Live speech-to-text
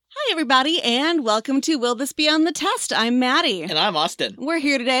everybody, and welcome to Will This Be on the Test? I'm Maddie. And I'm Austin. We're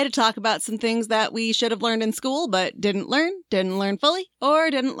here today to talk about some things that we should have learned in school, but didn't learn fully, or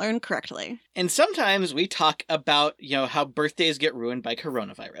didn't learn correctly. And sometimes we talk about, how birthdays get ruined by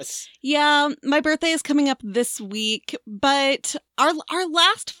coronavirus. Yeah, my birthday is coming up this week, but our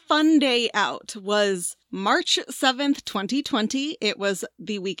last fun day out was March 7th, 2020. It was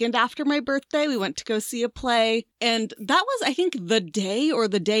the weekend after my birthday. We went to go see a play, and that was, I think, the day or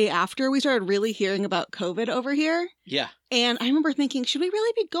the day after we started really hearing about COVID over here. Yeah. And I remember thinking, should we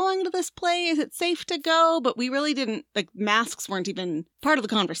really be going to this play? Is it safe to go? But we really didn't, masks weren't even part of the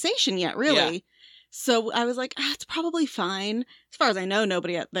conversation yet, really. Yeah. So I was like, it's probably fine. As far as I know,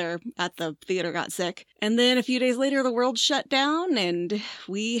 nobody at the theater got sick. And then a few days later, the world shut down, and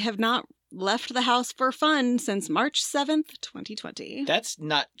we have not left the house for fun since March 7th, 2020. That's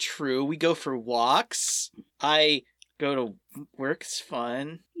not true. We go for walks. I go to work. It's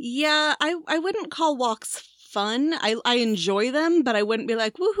fun. Yeah, I wouldn't call walks fun. I enjoy them, but I wouldn't be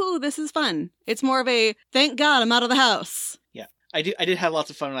like, woohoo, this is fun. It's more of a, thank God I'm out of the house. Yeah, I did have lots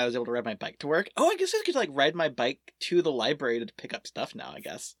of fun when I was able to ride my bike to work. Oh, I guess I could ride my bike to the library to pick up stuff now, I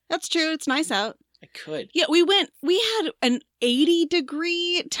guess. That's true. It's nice out. I could. Yeah, we had an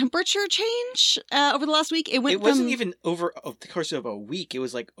 80-degree temperature change over the last week. It wasn't even over the course of a week. It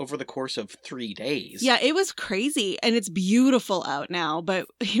was over the course of 3 days. Yeah, it was crazy. And it's beautiful out now. But,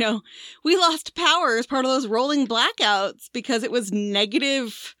 we lost power as part of those rolling blackouts because it was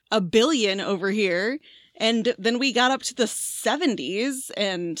negative a billion over here. And then we got up to the 70s,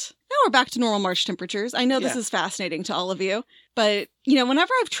 and now we're back to normal March temperatures. I know this is fascinating to all of you, but,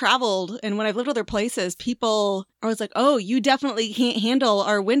 whenever I've traveled and when I've lived other places, people are always like, oh, you definitely can't handle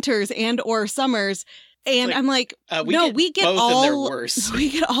our winters and or summers. And I'm like, no, we get both all, and they're worse. We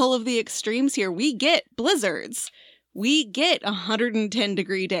get all of the extremes here. We get blizzards. We get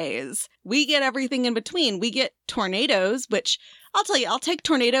 110-degree days. We get everything in between. We get tornadoes, which I'll tell you, I'll take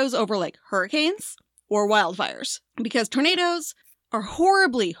tornadoes over hurricanes or wildfires, because tornadoes are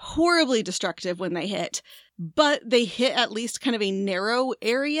horribly, horribly destructive when they hit, but they hit at least kind of a narrow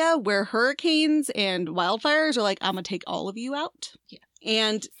area where hurricanes and wildfires are I'm going to take all of you out. Yeah.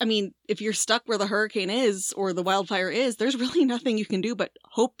 And, if you're stuck where the hurricane is or the wildfire is, there's really nothing you can do but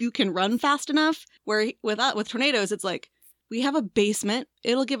hope you can run fast enough, where with tornadoes, it's we have a basement.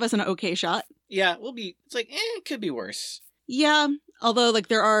 It'll give us an okay shot. Yeah, it could be worse. Yeah, although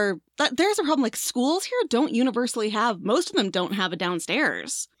there's a problem. Schools here don't universally have, most of them don't have a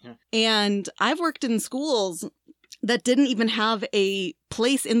downstairs. Yeah. And I've worked in schools that didn't even have a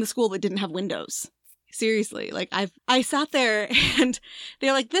place in the school that didn't have windows. Seriously, I sat there and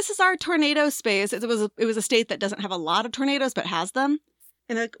they're like, this is our tornado space. It was a state that doesn't have a lot of tornadoes but has them.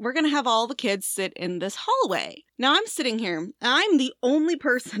 And we're going to have all the kids sit in this hallway. Now I'm sitting here, and I'm the only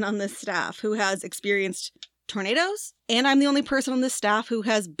person on this staff who has experienced tornadoes, and I'm the only person on this staff who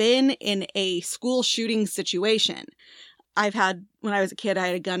has been in a school shooting situation. When I was a kid, I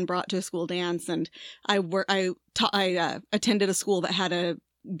had a gun brought to a school dance, and I attended a school that had a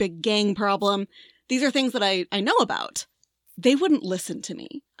big gang problem. These are things that I know about. They wouldn't listen to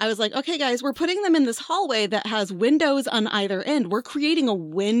me. I was like, okay, guys, we're putting them in this hallway that has windows on either end. We're creating a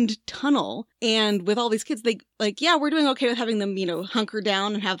wind tunnel. And with all these kids, we're doing okay with having them, hunker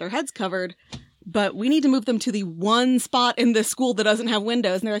down and have their heads covered. But we need to move them to the one spot in this school that doesn't have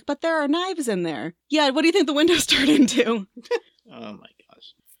windows. And they're like, but there are knives in there. Yeah, what do you think the windows turn into? Oh my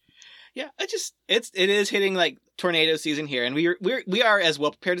gosh. Yeah, it is hitting tornado season here, and we are as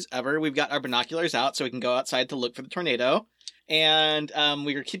well prepared as ever. We've got our binoculars out so we can go outside to look for the tornado. And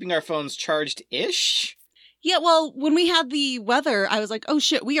we are keeping our phones charged-ish. Yeah, well, when we had the weather, I was like, oh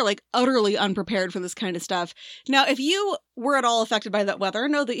shit, we are utterly unprepared for this kind of stuff. Now, if you were at all affected by that weather,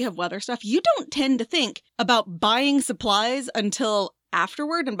 know that you have weather stuff, you don't tend to think about buying supplies until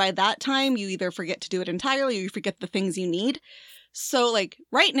afterward. And by that time, you either forget to do it entirely or you forget the things you need. So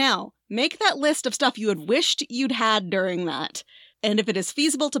right now, make that list of stuff you had wished you'd had during that. And if it is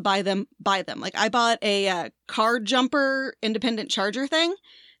feasible to buy them, buy them. I bought a car jumper independent charger thing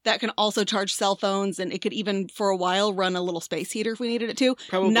that can also charge cell phones, and it could even, for a while, run a little space heater if we needed it to.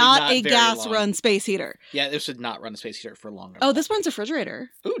 Probably not a gas-run space heater. Yeah, this would not run a space heater for longer. Oh, this one's a refrigerator.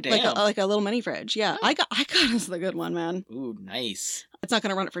 Ooh, damn. Like a little mini fridge. Yeah, Oh. I got us the good one, man. Ooh, nice. It's not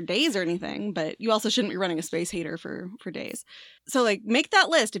going to run it for days or anything, but you also shouldn't be running a space heater for days. So, make that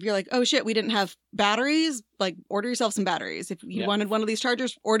list. If you're like, oh shit, we didn't have batteries, order yourself some batteries. If you wanted one of these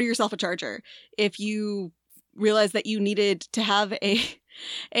chargers, order yourself a charger. If you realize that you needed to have a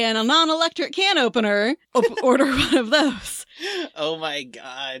non-electric can opener, order one of those. Oh my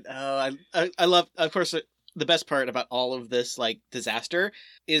god. Oh, I love, of course, the best part about all of this, like, disaster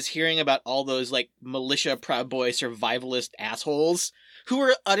is hearing about all those, like, militia Proud Boy survivalist assholes who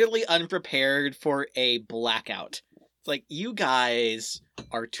were utterly unprepared for a blackout. It's like, you guys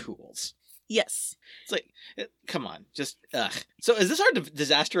are tools. Yes. It's like, come on, just, ugh. So is this our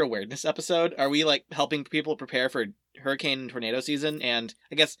disaster awareness episode? Are we, like, helping people prepare for hurricane and tornado season? And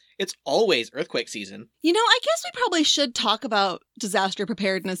I guess it's always earthquake season. You know, I guess we probably should talk about disaster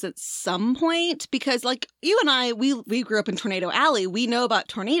preparedness at some point, because, like, you and I, we grew up in Tornado Alley. We know about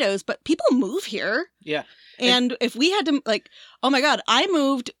tornadoes, but people move here. Yeah. And if we had to, like, oh my God, I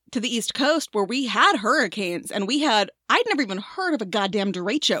moved to the East Coast where we had hurricanes, and I'd never even heard of a goddamn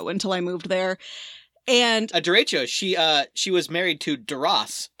derecho until I moved there. And a derecho, she was married to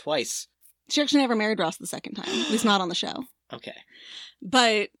DeRoss twice. She actually never married Ross the second time, at least not on the show. Okay.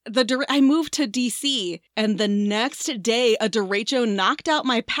 But I moved to DC, and the next day, a derecho knocked out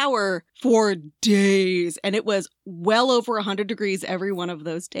my power for days. And it was well over 100 degrees every one of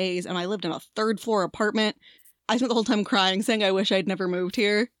those days. And I lived in a third floor apartment. I spent the whole time crying, saying I wish I'd never moved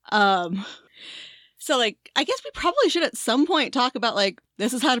here. So, like, I guess we probably should at some point talk about, like,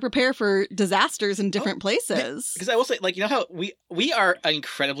 this is how to prepare for disasters in different places. Because I will say, like, you know how we are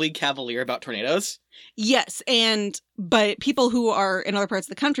incredibly cavalier about tornadoes? Yes, but people who are in other parts of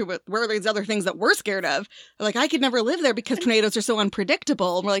the country where there's other things that we're scared of, are like, I could never live there because tornadoes are so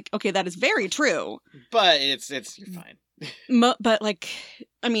unpredictable. And we're like, okay, that is very true. But you're fine. But, like,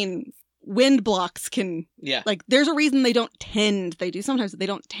 I mean, wind blocks can, yeah, like, there's a reason they do sometimes they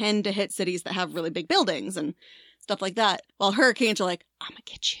don't tend to hit cities that have really big buildings and stuff like that. While hurricanes are like, I'm gonna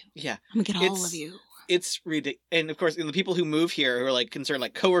get you. Yeah. I'm gonna get all of you. It's ridiculous. And of course, the people who move here who are, like, concerned,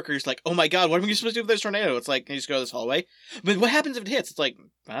 like, coworkers, like, oh my God, what are we supposed to do with this tornado? It's like, you just go this hallway. But what happens if it hits? It's like,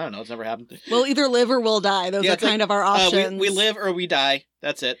 I don't know. It's never happened. We'll either live or we'll die. Those are kind of our options. We live or we die.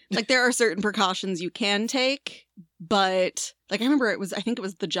 That's it. Like, there are certain precautions you can take, but, like, I remember I think it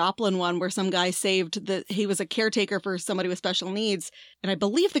was the Joplin one where some guy he was a caretaker for somebody with special needs, and I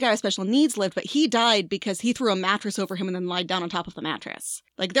believe the guy with special needs lived, but he died because he threw a mattress over him and then lied down on top of the mattress.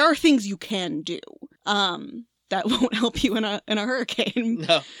 Like, there are things you can do that won't help you in a hurricane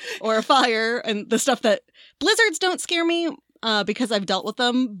or a fire, and the stuff that blizzards don't scare me. Because I've dealt with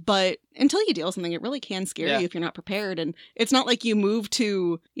them, but until you deal with something, it really can scare you if you're not prepared. And it's not like you move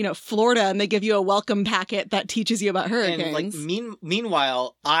to, Florida and they give you a welcome packet that teaches you about hurricanes. And, like,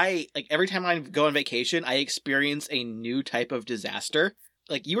 meanwhile, every time I go on vacation, I experience a new type of disaster.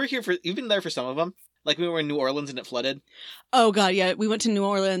 Like, you've been there for some of them. Like, we were in New Orleans and it flooded. Oh, God, yeah. We went to New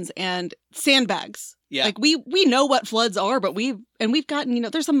Orleans and sandbags. Yeah. Like, we know what floods are, but we've gotten,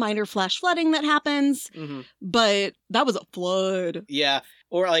 there's some minor flash flooding that happens, but that was a flood. Yeah.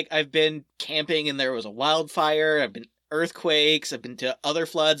 Or, like, I've been camping and there was a wildfire. I've been earthquakes. I've been to other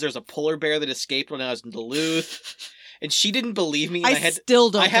floods. There's a polar bear that escaped when I was in Duluth. And she didn't believe me. And I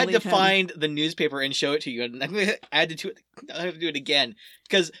had to find the newspaper and show it to you. And I had to do it again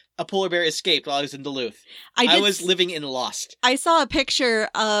because a polar bear escaped while I was in Duluth. I was living in Lost. I saw a picture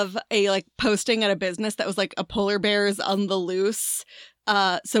of a posting at a business that was like a polar bear is on the loose.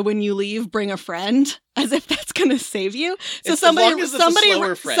 So when you leave, bring a friend, as if that's going to save you. So somebody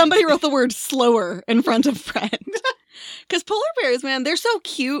wrote the word slower in front of friend. Because polar bears, man, they're so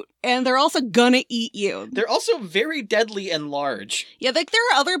cute, and they're also gonna eat you. They're also very deadly and large. Yeah, like, there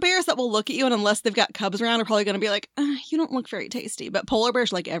are other bears that will look at you, and unless they've got cubs around, are probably gonna be like, you don't look very tasty. But polar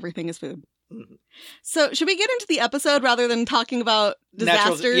bears, like, everything is food. Mm-hmm. So, should we get into the episode rather than talking about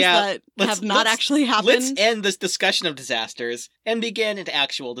disasters that have not actually happened? Let's end this discussion of disasters and begin into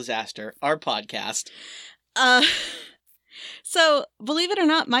actual disaster, our podcast. So, believe it or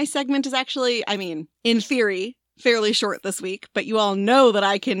not, my segment is actually, in theory, fairly short this week, but you all know that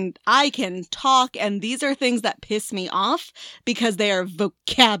I can talk, and these are things that piss me off because they are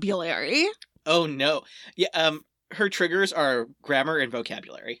vocabulary. Oh no. Yeah, her triggers are grammar and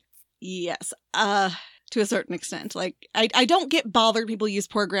vocabulary. Yes. To a certain extent. Like, I don't get bothered when people use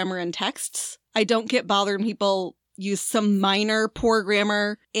poor grammar in texts. I don't get bothered when people use some minor poor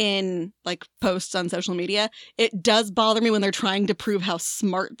grammar in, like, posts on social media. It does bother me when they're trying to prove how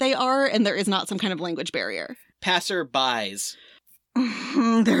smart they are and there is not some kind of language barrier. Passerbys.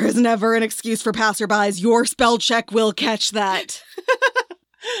 There is never an excuse for passerbys. Your spell check will catch that.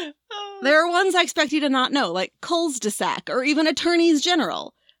 There are ones I expect you to not know, like cul-de-sac or even attorneys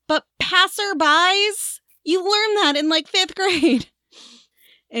general. But passerbys? You learned that in, like, 5th grade.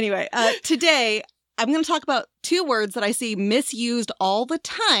 Anyway, today I'm going to talk about 2 words that I see misused all the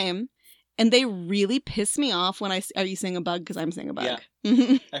time, and they really piss me off when are you seeing a bug? Because I'm seeing a bug.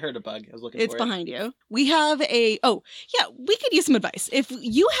 Yeah. I heard a bug. I was looking for it. It's behind you. We have we could use some advice. If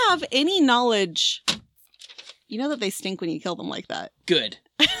you have any knowledge You know that they stink when you kill them like that. Good.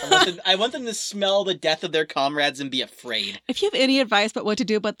 I want them to smell the death of their comrades and be afraid. If you have any advice about what to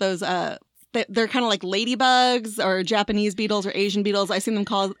do about those, they're kind of like ladybugs or Japanese beetles or Asian beetles. I've seen them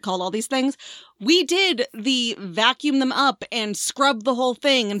called all these things. We did the vacuum them up and scrub the whole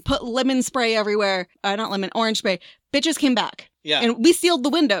thing and put lemon spray everywhere. Not lemon, orange spray. Bitches came back. Yeah. And we sealed the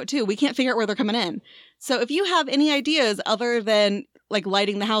window too. We can't figure out where they're coming in. So if you have any ideas other than like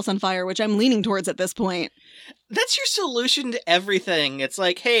lighting the house on fire, which I'm leaning towards at this point. That's your solution to everything. It's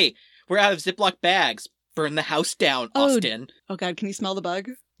like, hey, we're out of Ziploc bags. Burn the house down, Austin. Oh God, can you smell the bug?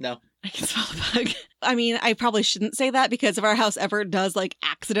 No. I can smell the bug. I mean, I probably shouldn't say that because if our house ever does like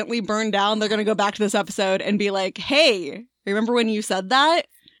accidentally burn down, they're going to go back to this episode and be like, hey, remember when you said that?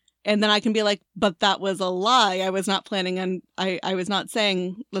 And then I can be like, but that was a lie. I was not planning on, I was not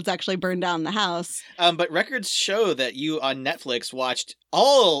saying let's actually burn down the house. But records show that you on Netflix watched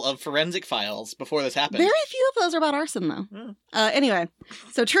all of Forensic Files before this happened. Very few of those are about arson though. Anyway,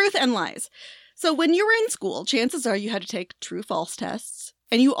 so truth and lies. So when you were in school, chances are you had to take true-false tests.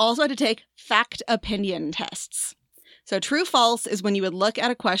 And you also had to take fact-opinion tests. So true-false is when you would look at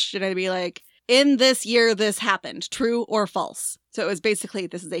a question and be like, in this year, this happened, true or false. So it was basically,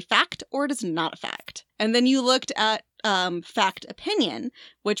 this is a fact or it is not a fact. And then you looked at fact opinion,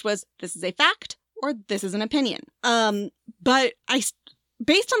 which was, this is a fact or this is an opinion. But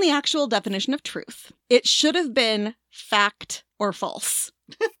based on the actual definition of truth, it should have been fact or false.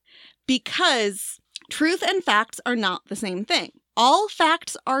 Because truth and facts are not the same thing. All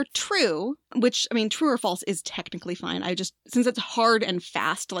facts are true, which, I mean, true or false is technically fine. Since it's hard and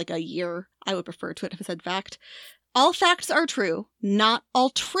fast, like a year, I would prefer to it if it said fact. All facts are true, not all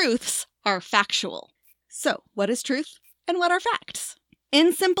truths are factual. So, what is truth and what are facts?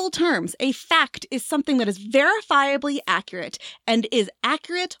 In simple terms, a fact is something that is verifiably accurate and is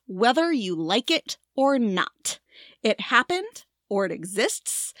accurate whether you like it or not. It happened or it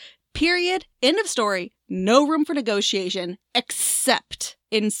exists. Period. End of story. No room for negotiation, except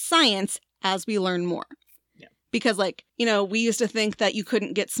in science as we learn more. Yeah. Because, we used to think that you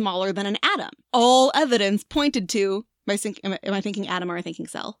couldn't get smaller than an atom. All evidence pointed to, am I thinking atom or am I thinking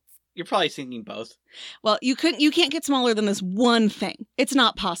cell? You're probably thinking both. Well, you can't get smaller than this one thing. It's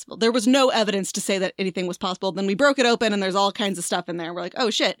not possible. There was no evidence to say that anything was possible. Then we broke it open and there's all kinds of stuff in there. We're like, oh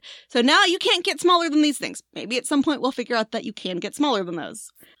shit. So now you can't get smaller than these things. Maybe at some point we'll figure out that you can get smaller than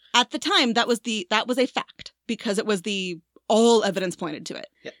those. At the time, that was a fact because it was all evidence pointed to it.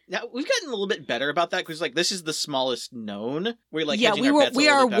 Yeah. Now we've gotten a little bit better about that because this is the smallest known. We're like, we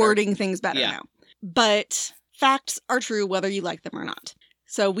are wording things better now. But facts are true whether you like them or not.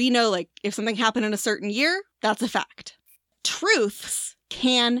 So we know if something happened in a certain year, that's a fact. Truths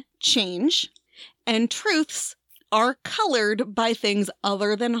can change, and truths are colored by things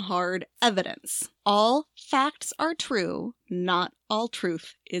other than hard evidence. All facts are true, not all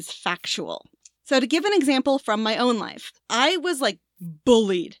truth is factual. So to give an example from my own life, I was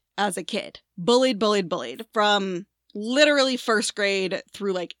bullied as a kid. Bullied from literally first grade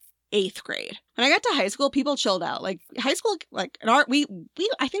through 8th grade. When I got to high school, people chilled out. High school, I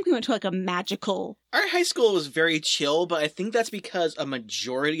think we went to a magical. Our high school was very chill, but I think that's because a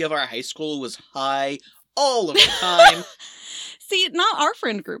majority of our high school was high all of the time. See, not our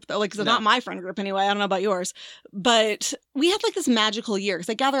friend group, though. Not my friend group anyway. I don't know about yours. But we had this magical year. Because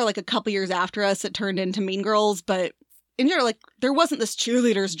I gather a couple years after us, it turned into Mean Girls. But in general, there wasn't this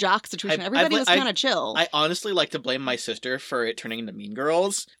cheerleaders jock situation. Everybody was kind of chill. I honestly like to blame my sister for it turning into Mean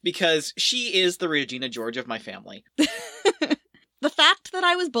Girls. Because she is the Regina George of my family. The fact that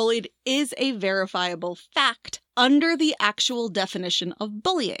I was bullied is a verifiable fact under the actual definition of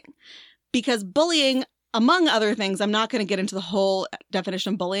bullying. Because bullying, among other things, I'm not going to get into the whole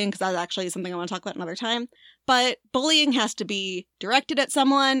definition of bullying because that actually is something I want to talk about another time. But bullying has to be directed at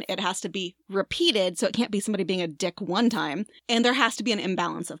someone. It has to be repeated. So it can't be somebody being a dick one time. And there has to be an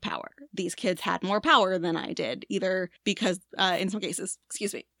imbalance of power. These kids had more power than I did, either because, in some cases,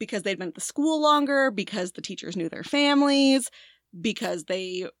 because they'd been at the school longer, because the teachers knew their families, because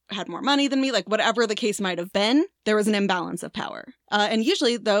they had more money than me, whatever the case might have been, there was an imbalance of power. And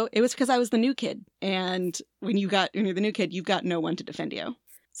usually, though, it was because I was the new kid. And when you're the new kid, you've got no one to defend you.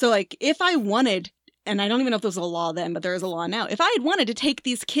 So, if I wanted, and I don't even know if there was a law then, but there is a law now, if I had wanted to take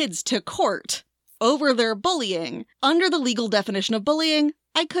these kids to court over their bullying, under the legal definition of bullying,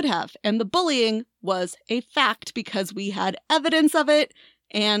 I could have. And the bullying was a fact because we had evidence of it,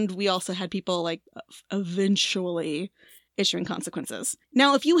 and we also had people, eventually issuing consequences.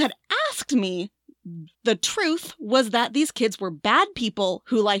 Now, if you had asked me The truth was that these kids were bad people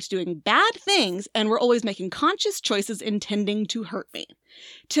who liked doing bad things and were always making conscious choices intending to hurt me.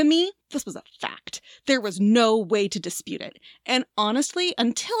 To me, this was a fact. There was no way to dispute it. And honestly,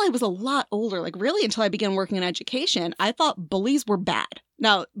 until I was a lot older, like really until I began working in education, I thought bullies were bad.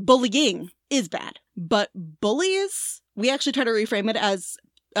 Now, bullying is bad, but bullies, we actually try to reframe it as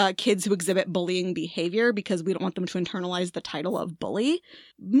kids who exhibit bullying behavior because we don't want them to internalize the title of bully.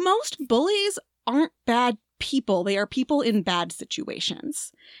 Most bullies aren't bad people. They are people in bad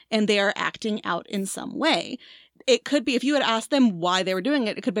situations, and they are acting out in some way. It could be, if you had asked them why they were doing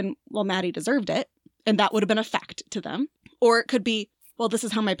it, it could have been, well, Maddie deserved it, and that would have been a fact to them. Or it could be, well, this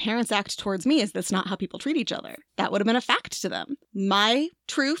is how my parents act towards me. Is this not how people treat each other? That would have been a fact to them. My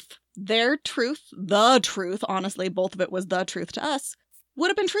truth, their truth, the truth, honestly, both of it was the truth to us, would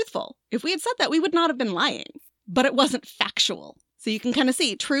have been truthful. If we had said that, we would not have been lying. But it wasn't factual. So you can kind of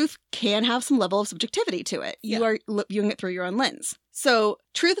see truth can have some level of subjectivity to it. You are viewing it through your own lens. So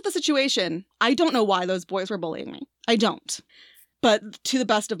truth of the situation, I don't know why those boys were bullying me. I don't. But to the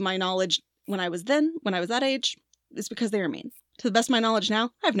best of my knowledge, when I was that age, it's because they were mean. To the best of my knowledge now,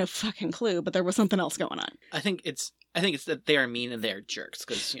 I have no fucking clue, but there was something else going on. I think it's that they are mean and they're jerks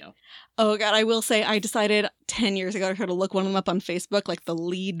because, Oh, God, I will say I decided 10 years ago to try to look one of them up on Facebook, like the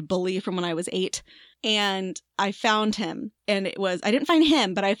lead bully from when I was 8. And I found him. And I didn't find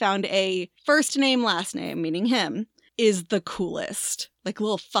him, but I found a first name, last name, meaning him, is the coolest. Like a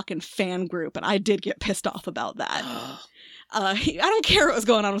little fucking fan group. And I did get pissed off about that. I don't care what was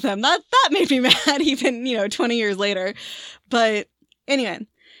going on with him. That made me mad even, 20 years later. But anyway,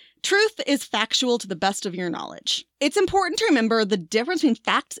 truth is factual to the best of your knowledge. It's important to remember the difference between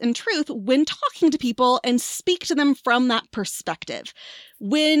facts and truth when talking to people and speak to them from that perspective.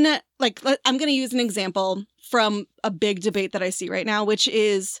 When, I'm going to use an example from a big debate that I see right now, which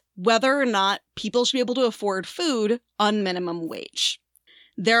is whether or not people should be able to afford food on minimum wage.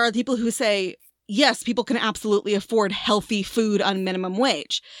 There are people who say, yes, people can absolutely afford healthy food on minimum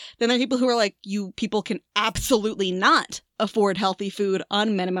wage. Then there are people who are like, people can absolutely not afford healthy food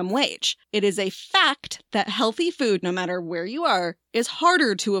on minimum wage. It is a fact that healthy food, no matter where you are, is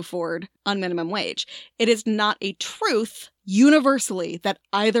harder to afford on minimum wage. It is not a truth universally that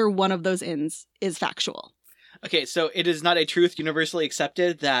either one of those ends is factual. Okay, so it is not a truth universally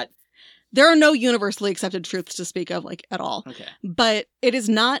accepted that... There are no universally accepted truths to speak of, at all. Okay. But it is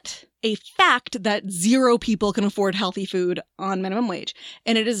not a fact that 0 people can afford healthy food on minimum wage.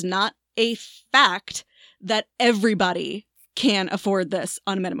 And it is not a fact that everybody can afford this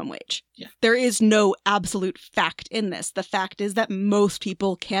on minimum wage. Yeah. There is no absolute fact in this. The fact is that most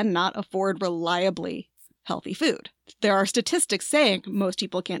people cannot afford reliably healthy food. There are statistics saying most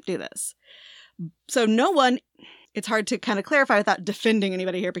people can't do this. So it's hard to kind of clarify without defending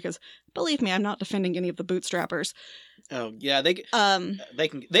anybody here because, believe me, I'm not defending any of the bootstrappers. Oh yeah, they can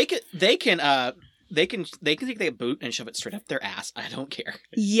take that boot and shove it straight up their ass. I don't care.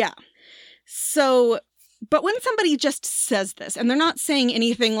 Yeah. So, but when somebody just says this, and they're not saying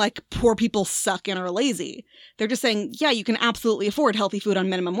anything like poor people suck and are lazy, they're just saying, yeah, you can absolutely afford healthy food on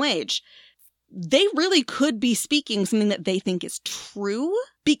minimum wage. They really could be speaking something that they think is true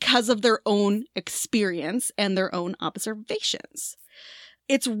because of their own experience and their own observations.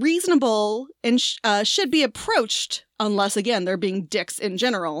 It's reasonable and should be approached, unless, again, they're being dicks in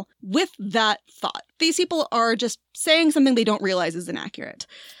general, with that thought. These people are just saying something they don't realize is inaccurate.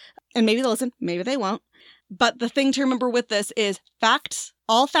 And maybe they'll listen, maybe they won't. But the thing to remember with this is facts.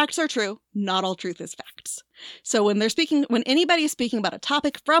 All facts are true. Not all truth is facts. So when anybody is speaking about a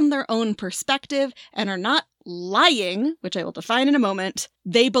topic from their own perspective and are not lying, which I will define in a moment,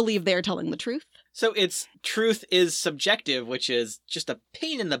 they believe they are telling the truth. So truth is subjective, which is just a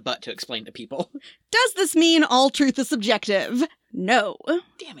pain in the butt to explain to people. Does this mean all truth is subjective? No.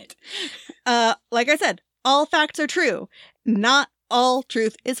 Damn it. Like I said, all facts are true. Not all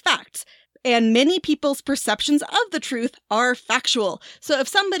truth is facts. And many people's perceptions of the truth are factual. So if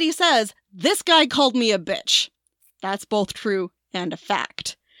somebody says, this guy called me a bitch, that's both true and a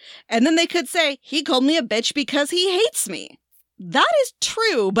fact. And then they could say, he called me a bitch because he hates me. That is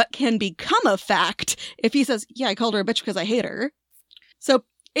true, but can become a fact if he says, yeah, I called her a bitch because I hate her. So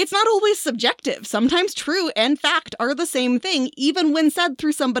it's not always subjective. Sometimes true and fact are the same thing, even when said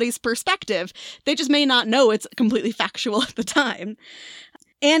through somebody's perspective. They just may not know it's completely factual at the time.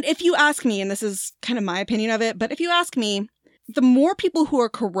 And if you ask me, and this is kind of my opinion of it, but if you ask me, the more people who are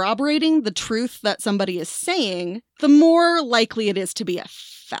corroborating the truth that somebody is saying, the more likely it is to be a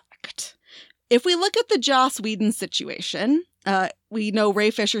fact. If we look at the Joss Whedon situation, we know Ray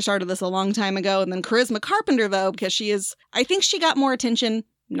Fisher started this a long time ago, and then Charisma Carpenter, though, because I think she got more attention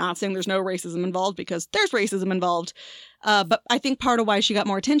Not saying there's no racism involved, because there's racism involved. But I think part of why she got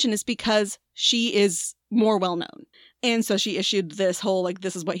more attention is because she is more well-known. And so she issued this whole, like,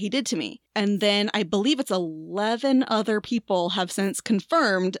 this is what he did to me. And then I believe it's 11 other people have since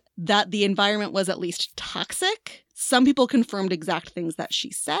confirmed that the environment was at least toxic. Some people confirmed exact things that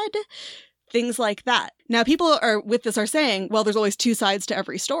she said. Things like that. Now, people are saying, well, there's always two sides to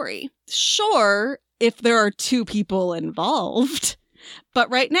every story. Sure, if there are two people involved. But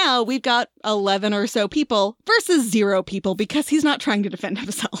right now, we've got 11 or so people versus 0 people, because he's not trying to defend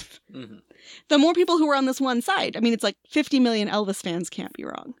himself. Mm-hmm. The more people who are on this one side, I mean, it's like 50 million Elvis fans can't be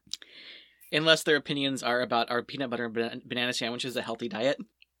wrong. Unless their opinions are about our peanut butter and banana sandwiches, a healthy diet.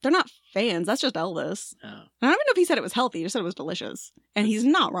 They're not fans. That's just Elvis. Oh. I don't even know if he said it was healthy. He just said it was delicious. And he's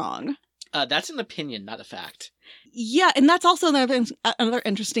not wrong. That's an opinion, not a fact. Yeah, and that's also another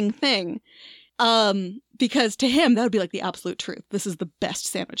interesting thing. Because to him, that would be like the absolute truth. This is the best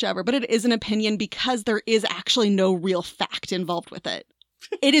sandwich ever. But it is an opinion because there is actually no real fact involved with it.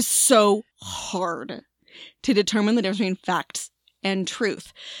 It is so hard to determine the difference between facts and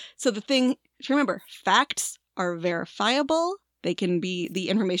truth. So the thing to remember, facts are verifiable. The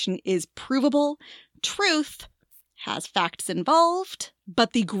information is provable. Truth has facts involved,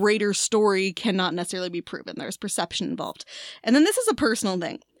 but the greater story cannot necessarily be proven. There's perception involved. And then this is a personal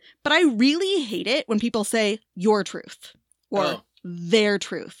thing, but I really hate it when people say your truth or their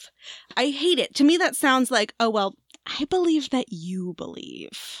truth. I hate it. To me, that sounds like, oh, well, I believe that you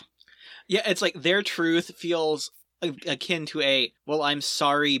believe. Yeah, it's like their truth feels akin to a, well, I'm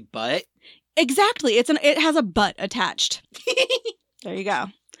sorry, but. Exactly. It has a but attached. There you go.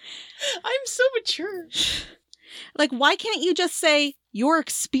 I'm so mature. Like, why can't you just say your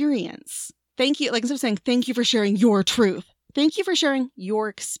experience? Thank you. Like, instead of saying, thank you for sharing your truth. Thank you for sharing your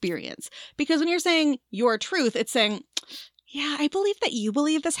experience. Because when you're saying your truth, it's saying, yeah, I believe that you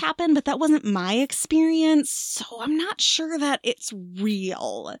believe this happened, but that wasn't my experience, so I'm not sure that it's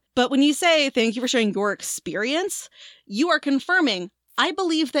real. But when you say, thank you for sharing your experience, you are confirming, I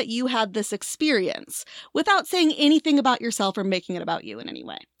believe that you had this experience, without saying anything about yourself or making it about you in any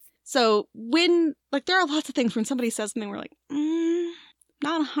way. So when, like, there are lots of things when somebody says something, we're like,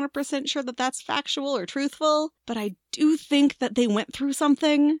 not 100% sure that that's factual or truthful, but I do think that they went through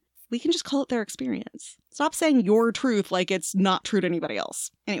something. We can just call it their experience. Stop saying your truth like it's not true to anybody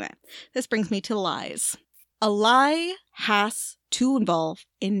else. Anyway, this brings me to lies. A lie has to involve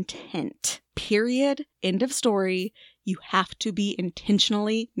intent. Period. End of story. You have to be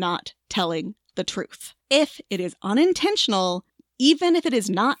intentionally not telling the truth. If it is unintentional, even if it is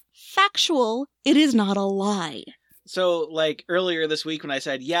not factual, it is not a lie. So, like, earlier this week when I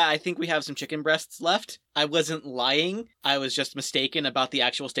said, yeah, I think we have some chicken breasts left, I wasn't lying. I was just mistaken about the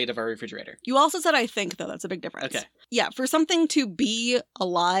actual state of our refrigerator. You also said I think, though. That's a big difference. Okay. Yeah, for something to be a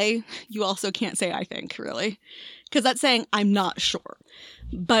lie, you also can't say I think, really. Because that's saying I'm not sure.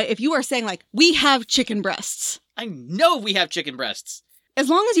 But if you are saying, like, we have chicken breasts. I know we have chicken breasts. As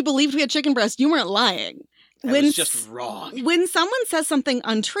long as you believed we had chicken breasts, you weren't lying. I was just wrong. When someone says something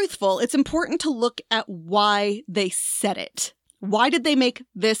untruthful, it's important to look at why they said it. Why did they make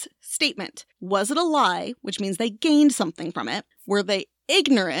this statement? Was it a lie, which means they gained something from it? Were they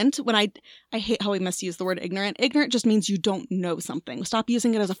ignorant? When I hate how we must use the word ignorant. Ignorant just means you don't know something. Stop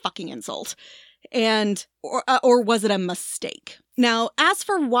using it as a fucking insult. Or was it a mistake? Now, as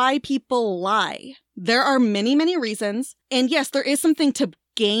for why people lie, there are many, many reasons. And yes, there is something to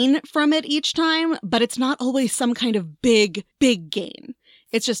gain from it each time, but it's not always some kind of big gain.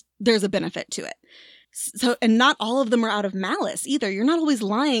 It's just there's a benefit to it. So, and not all of them are out of malice either. You're not always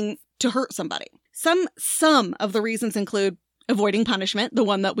lying to hurt somebody. Some of the reasons include avoiding punishment, the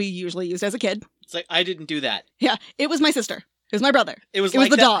one that we usually used as a kid. It's like, I didn't do that. Yeah, it was my sister. It was my brother. It was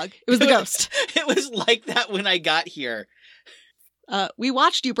like the dog. It was the ghost. It was like that when I got here. We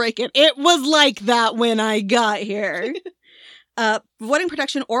watched you break it. It was like that when I got here. Avoiding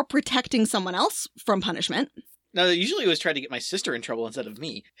protection or protecting someone else from punishment. No, usually it was trying to get my sister in trouble instead of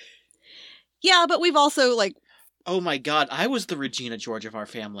me. Yeah, but we've also, like... Oh my god, I was the Regina George of our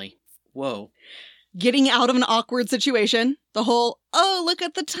family. Whoa. Getting out of an awkward situation. The whole, oh, look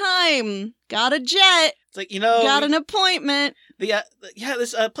at the time. Got a jet. It's like, got an appointment.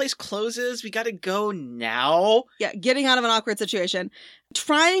 This place closes. We gotta go now. Yeah, getting out of an awkward situation.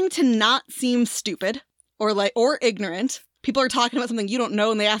 Trying to not seem stupid or ignorant. People are talking about something you don't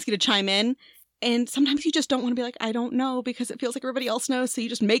know and they ask you to chime in. And sometimes you just don't want to be like, I don't know, because it feels like everybody else knows. So you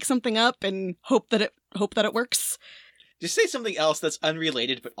just make something up and hope that it works. Just say something else that's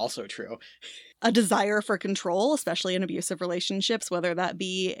unrelated but also true. A desire for control, especially in abusive relationships, whether that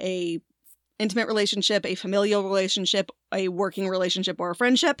be intimate relationship, a familial relationship, a working relationship, or a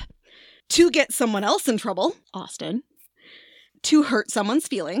friendship, to get someone else in trouble, Austin, to hurt someone's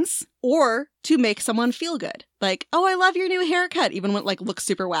feelings, or to make someone feel good. Like, oh, I love your new haircut, even when it like looks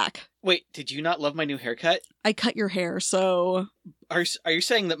super whack. Wait, did you not love my new haircut? I cut your hair, so... Are you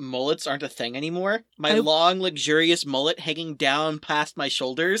saying that mullets aren't a thing anymore? My long, luxurious mullet hanging down past my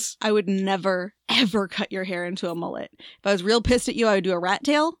shoulders? I would never, ever cut your hair into a mullet. If I was real pissed at you, I would do a rat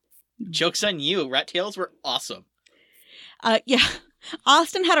tail. Joke's on you. Rat tails were awesome. Yeah.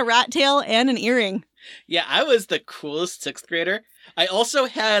 Austin had a rat tail and an earring. Yeah, I was the coolest 6th grader. I also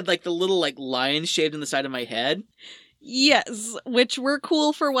had like the little like lines shaved in the side of my head. Yes, which were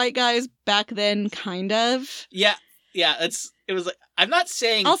cool for white guys back then, kind of. Yeah, it was like, I'm not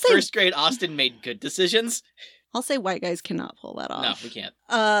saying first grade Austin made good decisions. I'll say white guys cannot pull that off. No, we can't.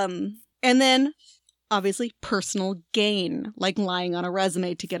 And then, obviously, personal gain, like lying on a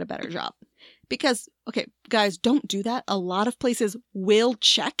resume to get a better job. Because, okay, guys, don't do that. A lot of places will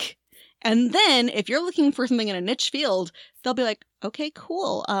check. And then, if you're looking for something in a niche field, they'll be like, okay,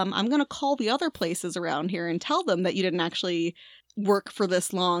 cool. I'm going to call the other places around here and tell them that you didn't actually work for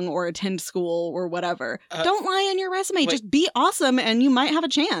this long or attend school or whatever. Don't lie on your resume. Just be awesome and you might have a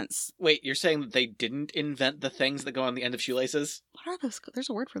chance. Wait, you're saying that they didn't invent the things that go on the end of shoelaces? What are those? There's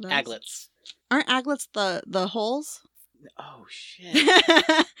a word for those. Aglets. Aren't aglets the holes? Oh, shit.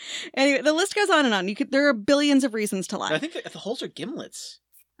 Anyway, the list goes on and on. There are billions of reasons to lie. I think the holes are gimlets.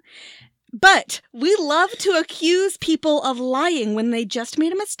 But we love to accuse people of lying when they just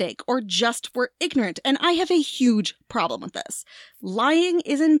made a mistake or just were ignorant. And I have a huge problem with this. Lying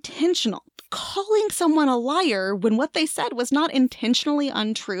is intentional. Calling someone a liar when what they said was not intentionally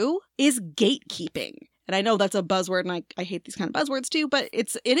untrue is gatekeeping. And I know that's a buzzword and I hate these kind of buzzwords too, but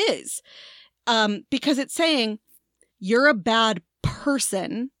it is. Because it's saying you're a bad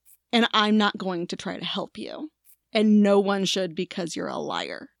person and I'm not going to try to help you. And no one should because you're a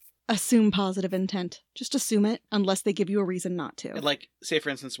liar. Assume positive intent. Just assume it unless they give you a reason not to. Like, say, for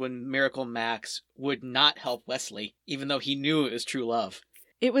instance, when Miracle Max would not help Wesley, even though he knew it was true love.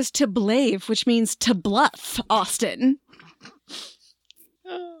 It was to blave, which means to bluff, Austin.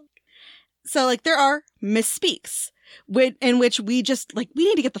 So, like, there are misspeaks in which we just, like, we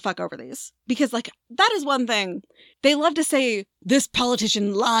need to get the fuck over these. Because, like, that is one thing. They love to say, this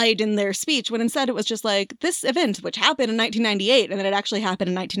politician lied in their speech, when instead it was just like, this event, which happened in 1998, and then it actually happened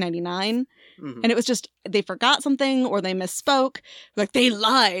in 1999. Mm-hmm. And it was just, they forgot something, or they misspoke. Like, they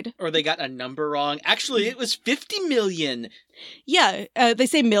lied. Or they got a number wrong. Actually, it was 50 million. Yeah, they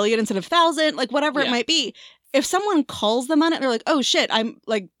say million instead of thousand, like, whatever it might be. If someone calls them on it, they're like, oh shit, I'm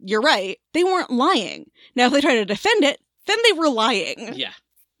like, you're right. They weren't lying. Now, if they try to defend it, then they were lying. Yeah.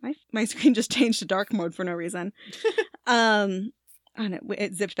 My screen just changed to dark mode for no reason. And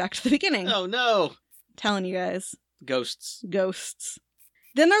it zipped back to the beginning. Oh no. Telling you guys. Ghosts.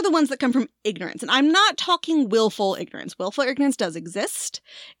 Then there are the ones that come from ignorance. And I'm not talking willful ignorance. Willful ignorance does exist.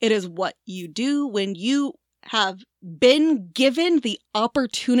 It is what you do when you have been given the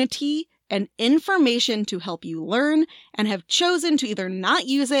opportunity and information to help you learn and have chosen to either not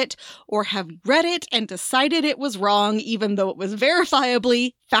use it or have read it and decided it was wrong, even though it was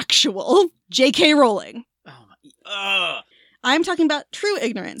verifiably factual. J.K. Rowling. Oh my. I'm talking about true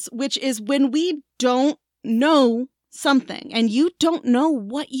ignorance, which is when we don't know something and you don't know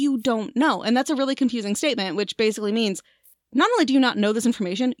what you don't know. And that's a really confusing statement, which basically means not only do you not know this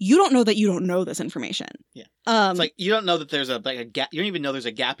information, you don't know that you don't know this information. Yeah. It's like, you don't know that there's a gap. You don't even know there's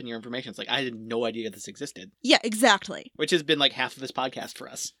a gap in your information. It's like, I had no idea this existed. Yeah, exactly. Which has been like half of this podcast for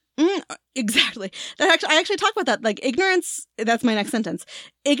us. Exactly. I actually talk about that. Like, ignorance, that's my next sentence.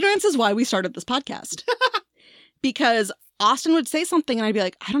 Ignorance is why we started this podcast. Because Austin would say something and I'd be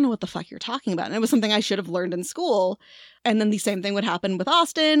like, I don't know what the fuck you're talking about. And it was something I should have learned in school. And then the same thing would happen with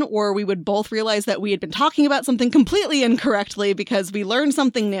Austin, or we would both realize that we had been talking about something completely incorrectly because we learned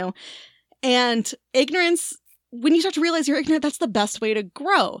something new. And ignorance, when you start to realize you're ignorant, that's the best way to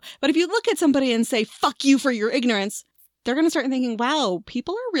grow. But if you look at somebody and say, fuck you for your ignorance, they're going to start thinking, wow,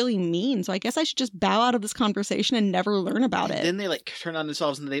 people are really mean. So I guess I should just bow out of this conversation and never learn about it. Then they like turn on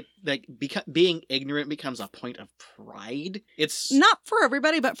themselves and they like being ignorant becomes a point of pride. It's not for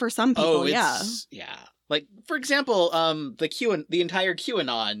everybody, but for some people. Yeah. Like, for example, the entire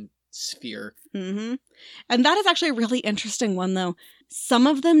QAnon sphere. Mm-hmm. And that is actually a really interesting one, though. Some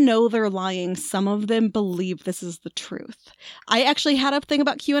of them know they're lying. Some of them believe this is the truth. I actually had a thing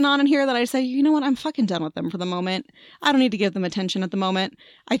about QAnon in here that I say, you know what? I'm fucking done with them for the moment. I don't need to give them attention at the moment.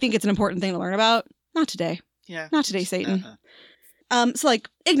 I think it's an important thing to learn about. Not today. Yeah. Not today, Satan. So like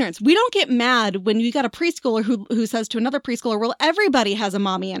ignorance. We don't get mad when you got a preschooler who says to another preschooler, well, everybody has a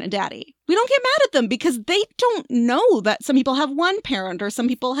mommy and a daddy. We don't get mad at them because they don't know that some people have one parent or some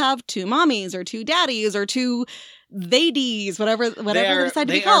people have two mommies or two daddies or two theydies, whatever they decide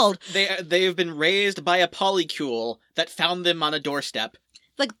to be called. They have been raised by a polycule that found them on a doorstep.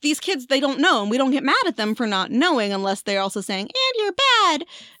 Like these kids, they don't know, and we don't get mad at them for not knowing unless they're also saying, and you're bad.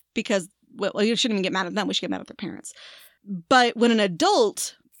 Because, well, you shouldn't even get mad at them. We should get mad at their parents. But when an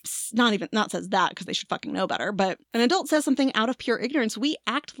adult, not says that because they should fucking know better, but an adult says something out of pure ignorance, we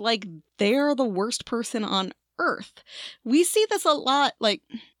act like they're the worst person on earth. We see this a lot. Like,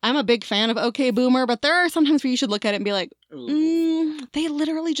 I'm a big fan of OK Boomer, but there are sometimes where you should look at it and be like, they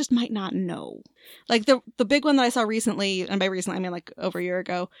literally just might not know. Like the big one that I saw recently, and by recently I mean like over a year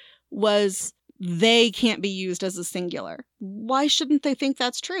ago, was they can't be used as a singular. Why shouldn't they think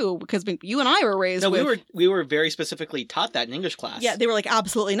that's true? Because you and I were raised with... we were very specifically taught that in English class. Yeah, they were like,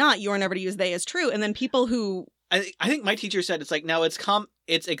 absolutely not. You are never to use they as true. And then people who... I think my teacher said it's like, no,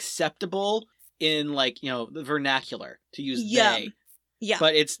 it's acceptable in like, the vernacular to use they. Yeah.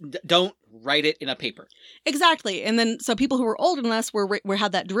 But don't write it in a paper. Exactly. And then, so people who were older than us were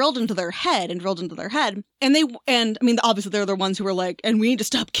had that drilled into their head. And I mean, obviously they're the ones who were like, and we need to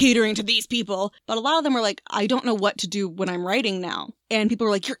stop catering to these people. But a lot of them were like, I don't know what to do when I'm writing now. And people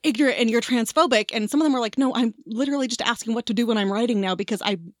were like, you're ignorant and you're transphobic. And some of them were like, no, I'm literally just asking what to do when I'm writing now because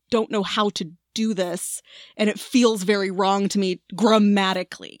I don't know how to do this. And it feels very wrong to me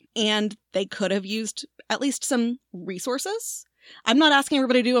grammatically. And they could have used at least some resources. I'm not asking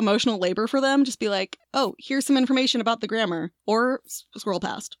everybody to do emotional labor for them. Just be like, oh, here's some information about the grammar, or scroll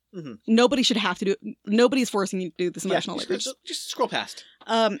past. Mm-hmm. Nobody should have to do it. Nobody's forcing you to do this emotional labor. Just scroll past.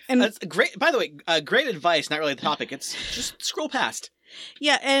 And that's great. By the way, great advice. Not really the topic. It's just scroll past.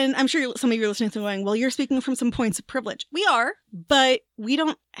 Yeah, and I'm sure some of you are listening to going, well, you're speaking from some points of privilege. We are, but we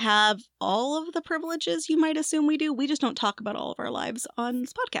don't have all of the privileges you might assume we do. We just don't talk about all of our lives on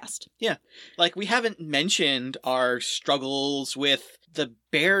this podcast. Yeah, like we haven't mentioned our struggles with the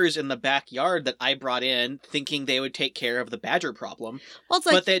bears in the backyard that I brought in thinking they would take care of the badger problem. Well, it's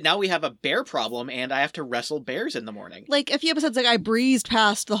like, but now we have a bear problem and I have to wrestle bears in the morning. Like a few episodes, like I breezed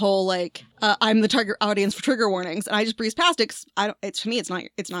past the whole like I'm the target audience for trigger warnings, and I just breezed past it. 'Cause to me, it's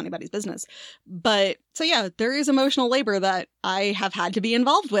not anybody's business. But so yeah, there is emotional labor that I have had to be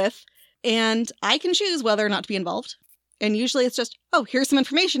involved with, and I can choose whether or not to be involved. And usually it's just, oh, here's some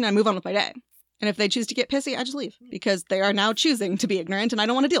information, and I move on with my day. And if they choose to get pissy, I just leave because they are now choosing to be ignorant and I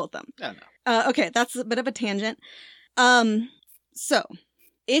don't want to deal with them. Oh, no. Okay, that's a bit of a tangent. So,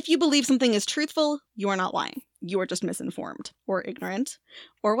 if you believe something is truthful, you are not lying. You are just misinformed or ignorant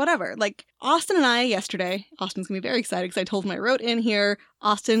or whatever. Like Austin and I yesterday, Austin's going to be very excited because I told him I wrote in here,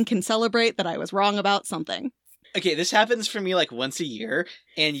 Austin can celebrate that I was wrong about something. Okay, this happens for me like once a year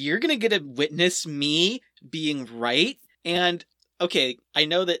and you're going to get to witness me being right. And okay, I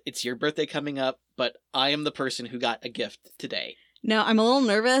know that it's your birthday coming up, but I am the person who got a gift today. Now, I'm a little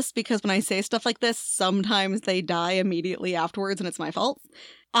nervous because when I say stuff like this, sometimes they die immediately afterwards and it's my fault.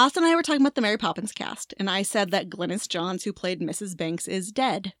 Austin and I were talking about the Mary Poppins cast, and I said that Glynis Johns, who played Mrs. Banks, is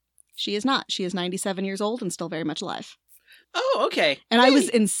dead. She is not. She is 97 years old and still very much alive. Oh, okay. And I was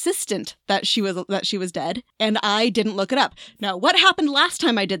insistent that she was dead, and I didn't look it up. Now, what happened last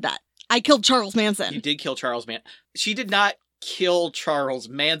time I did that? I killed Charles Manson. You did kill Charles Manson. She did not kill Charles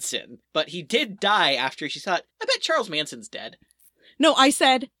Manson, but he did die after she thought, I bet Charles Manson's dead. No, I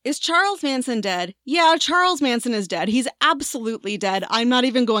said, is Charles Manson dead? Yeah, Charles Manson is dead. He's absolutely dead. I'm not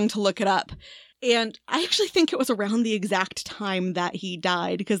even going to look it up. And I actually think it was around the exact time that he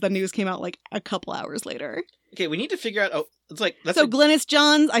died because the news came out like a couple hours later. Okay, we need to figure out, Glynis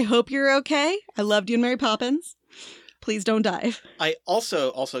Johns, I hope you're okay. I loved you in Mary Poppins. Please don't die. I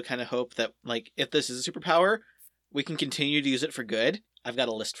also kind of hope that, like, if this is a superpower, we can continue to use it for good. I've got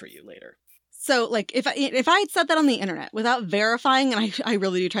a list for you later. So, like, if I had said that on the internet without verifying, and I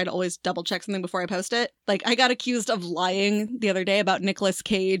really do try to always double check something before I post it. Like, I got accused of lying the other day about Nicolas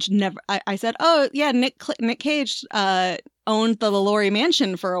Cage. I said, oh yeah, Nick Cage owned the LaLaurie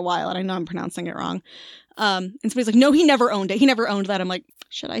Mansion for a while, and I know I'm pronouncing it wrong. And somebody's like, no, he never owned it. He never owned that. I'm like,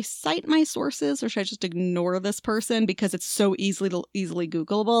 should I cite my sources or should I just ignore this person because it's so easily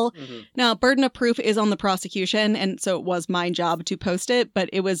Googleable? Mm-hmm. Now, burden of proof is on the prosecution, and so it was my job to post it, but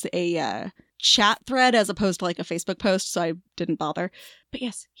it was a chat thread as opposed to like a Facebook post, so I didn't bother. But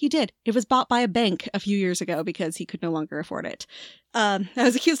yes, he did. It was bought by a bank a few years ago because he could no longer afford it. I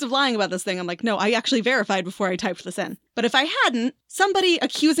was accused of lying about this thing. I'm like, no, I actually verified before I typed this in. But if I hadn't, somebody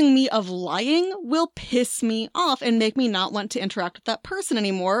accusing me of lying will piss me off and make me not want to interact with that person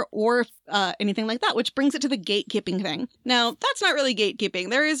anymore or anything like that, which brings it to the gatekeeping thing. Now, that's not really gatekeeping.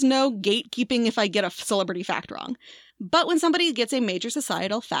 There is no gatekeeping if I get a celebrity fact wrong. But when somebody gets a major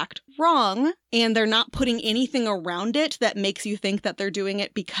societal fact wrong and they're not putting anything around it that makes you think that they're doing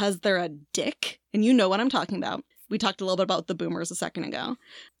it because they're a dick, and you know what I'm talking about. We talked a little bit about the boomers a second ago.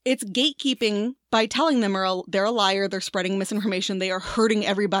 It's gatekeeping by telling them they're a liar, they're spreading misinformation, they are hurting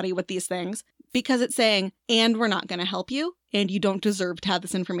everybody with these things because it's saying, and we're not going to help you, and you don't deserve to have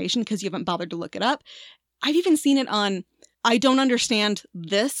this information because you haven't bothered to look it up. I've even seen it on, I don't understand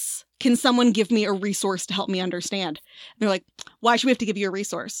this. Can someone give me a resource to help me understand? And they're like, why should we have to give you a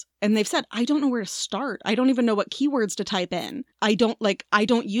resource? And they've said, I don't know where to start. I don't even know what keywords to type in. I don't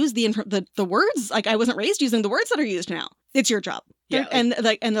use the words. Like, I wasn't raised using the words that are used now. It's your job. Yeah,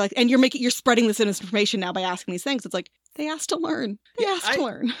 and you're spreading this information now by asking these things. It's like, they asked to learn. To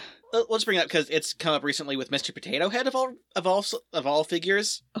learn. Let's bring it up because it's come up recently with Mr. Potato Head of all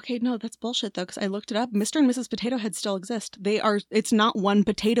figures. Okay, no, that's bullshit though, because I looked it up. Mr. and Mrs. Potato Head still exist. It's not one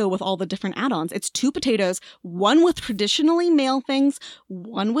potato with all the different add-ons. It's two potatoes, one with traditionally male things,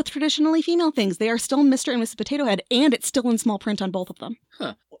 one with traditionally female things. They are still Mr. and Mrs. Potato Head, and it's still in small print on both of them.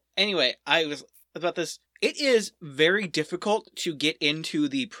 Huh. Anyway, I was about this. It is very difficult to get into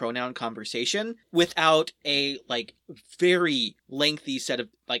the pronoun conversation without a very lengthy set of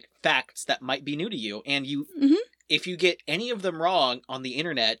facts that might be new to you. And if you get any of them wrong on the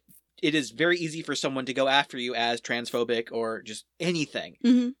internet, it is very easy for someone to go after you as transphobic or just anything.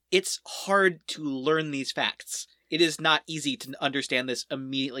 Mm-hmm. It's hard to learn these facts. It is not easy to understand this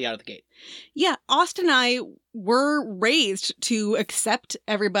immediately out of the gate. Yeah, Austin and I were raised to accept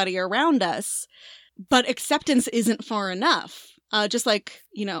everybody around us. But acceptance isn't far enough. Just like,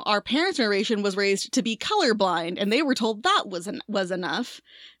 our parents' generation was raised to be colorblind, and they were told that was enough.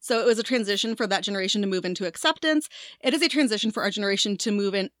 So it was a transition for that generation to move into acceptance. It is a transition for our generation to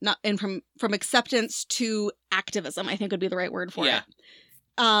move from acceptance to activism, I think would be the right word for it.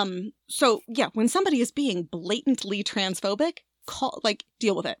 So yeah, when somebody is being blatantly transphobic,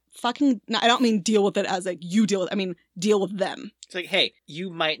 deal with it. I don't mean deal with it as you deal with it. I mean, deal with them. It's like, hey, you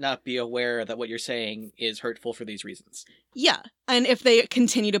might not be aware that what you're saying is hurtful for these reasons. Yeah. And if they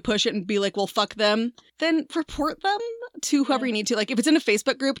continue to push it and be like, well, fuck them, then report them to whoever you need to. If it's in a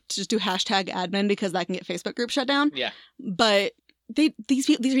Facebook group, just do #admin because that can get Facebook group shut down. Yeah. But these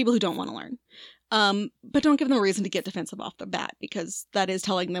are people who don't want to learn. But don't give them a reason to get defensive off the bat because that is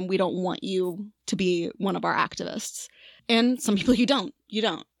telling them we don't want you to be one of our activists. And some people you don't.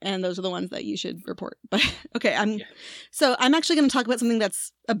 And those are the ones that you should report. But okay, So I'm actually going to talk about something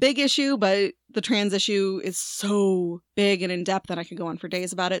that's a big issue, but the trans issue is so big and in depth that I could go on for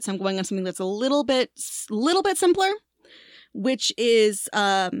days about it. So I'm going on something that's a little bit simpler, which is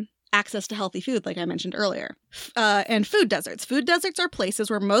access to healthy food, like I mentioned earlier. And food deserts. Food deserts are places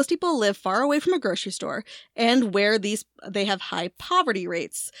where most people live far away from a grocery store and where they have high poverty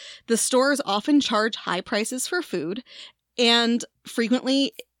rates. The stores often charge high prices for food, and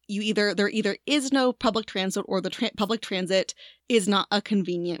frequently there either is no public transit or the public transit is not a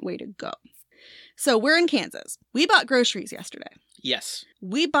convenient way to go. So we're in Kansas. We bought groceries yesterday. Yes.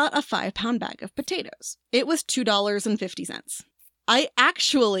 We bought a 5-pound bag of potatoes. It was $2.50. I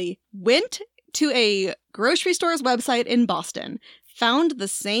actually went to a grocery store's website in Boston, found the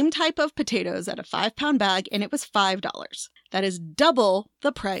same type of potatoes at a 5-pound bag, and it was $5. That is double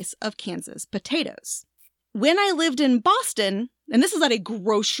the price of Kansas potatoes. When I lived in Boston, and this is at a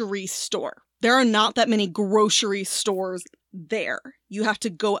grocery store, there are not that many grocery stores there. You have to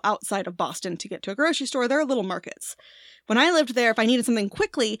go outside of Boston to get to a grocery store. There are little markets. When I lived there, if I needed something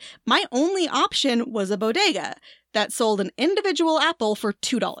quickly, my only option was a bodega that sold an individual apple for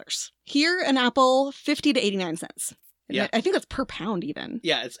 $2. Here, an apple, 50 to 89 cents. Yeah. I think that's per pound even.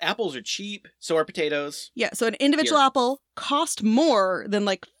 Yeah, apples are cheap, so are potatoes. Yeah, so an individual apple cost more than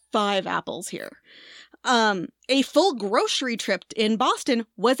 5 apples here. A full grocery trip in Boston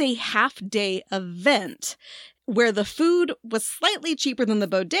was a half-day event where the food was slightly cheaper than the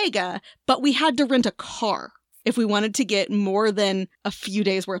bodega, but we had to rent a car if we wanted to get more than a few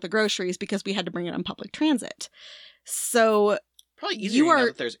days worth of groceries because we had to bring it on public transit. So probably easier now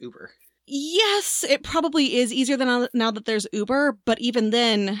that there's Uber. Yes, it probably is easier than now that there's Uber, but even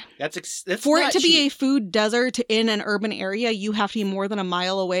then, that's for it to cheap. be a food desert in an urban area, you have to be more than a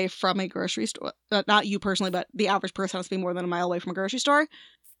mile away from a grocery store. Not you personally, but the average person has to be more than a mile away from a grocery store.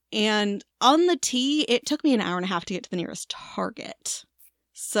 And on the T, it took me an hour and a half to get to the nearest Target.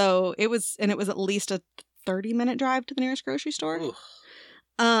 So it was at least a 30-minute drive to the nearest grocery store. Ooh.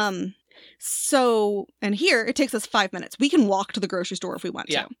 So, and here it takes us 5 minutes. We can walk to the grocery store if we want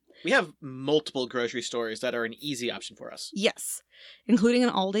to. We have multiple grocery stores that are an easy option for us. Yes, including an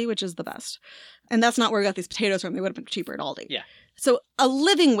Aldi, which is the best. And that's not where we got these potatoes from. They would have been cheaper at Aldi. Yeah. So a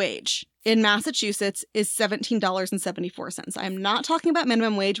living wage in Massachusetts is $17.74. I'm not talking about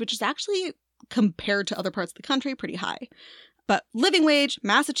minimum wage, which is actually, compared to other parts of the country, pretty high. But living wage,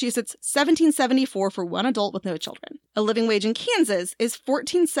 Massachusetts, $17.74 for one adult with no children. A living wage in Kansas is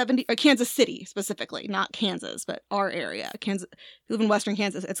 $14.70, Kansas City specifically, not Kansas, but our area. Kansas, if you live in Western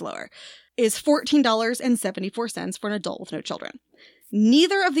Kansas, it's lower, is $14.74 for an adult with no children.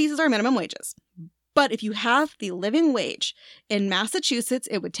 Neither of these is our minimum wages. But if you have the living wage in Massachusetts,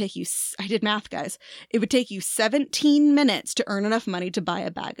 it would take you, I did math, guys, it would take you 17 minutes to earn enough money to buy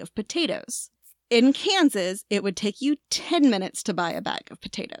a bag of potatoes. In Kansas, it would take you 10 minutes to buy a bag of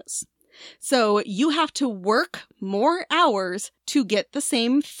potatoes. So you have to work more hours to get the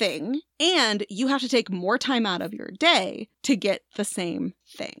same thing, and you have to take more time out of your day to get the same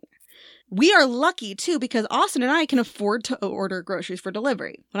thing. We are lucky, too, because Austin and I can afford to order groceries for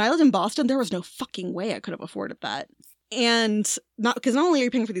delivery. When I lived in Boston, there was no fucking way I could have afforded that. And not only are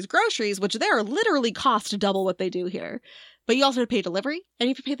you paying for these groceries, which there literally cost double what they do here, but you also have to pay delivery and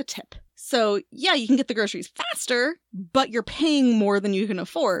you have to pay the tip. So yeah, you can get the groceries faster, but you're paying more than you can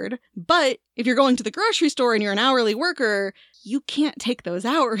afford. But if you're going to the grocery store and you're an hourly worker, you can't take those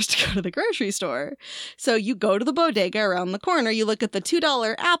hours to go to the grocery store. So you go to the bodega around the corner, you look at the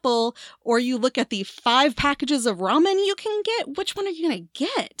 $2 apple, or you look at the 5 packages of ramen you can get. Which one are you going to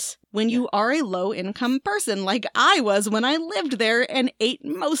get when you are a low-income person like I was when I lived there and ate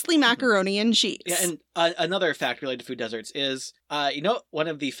mostly macaroni and cheese? Yeah, and another fact related to food deserts is, one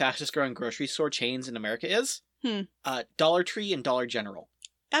of the fastest growing grocery store chains in America is? Dollar Tree and Dollar General.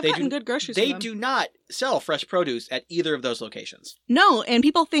 I've gotten good groceries They from them. do not sell fresh produce at either of those locations. No, and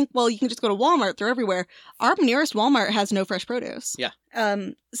people think, well, you can just go to Walmart. They're everywhere. Our nearest Walmart has no fresh produce. Yeah.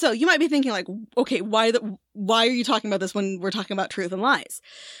 So you might be thinking, like, okay, why are you talking about this when we're talking about truth and lies?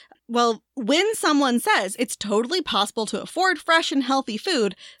 Well, when someone says it's totally possible to afford fresh and healthy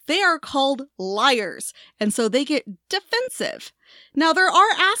food, they are called liars. And so they get defensive. Now, there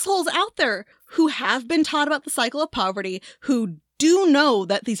are assholes out there who have been taught about the cycle of poverty, who do know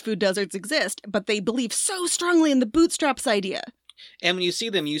that these food deserts exist, but they believe so strongly in the bootstraps idea. And when you see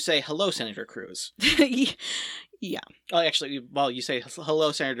them, you say, hello, Senator Cruz. Yeah. Oh, actually, well, you say,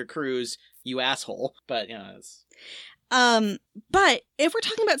 hello, Senator Cruz, you asshole. But, it's... But if we're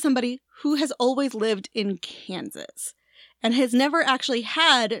talking about somebody who has always lived in Kansas and has never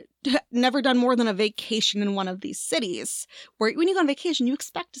done more than a vacation in one of these cities, where when you go on vacation, you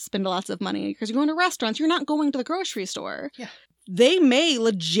expect to spend lots of money because you're going to restaurants, you're not going to the grocery store. Yeah. They may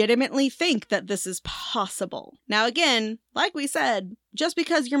legitimately think that this is possible. Now, again, like we said, just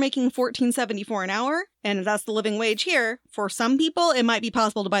because you're making $14.74 an hour, and that's the living wage here, for some people, it might be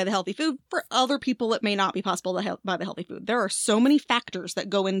possible to buy the healthy food. For other people, it may not be possible to buy the healthy food. There are so many factors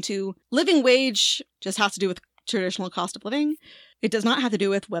that go into living wage. Just has to do with traditional cost of living. It does not have to do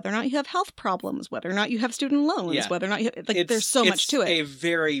with whether or not you have health problems, whether or not you have student loans, whether or not you have, there's so much to it. It's a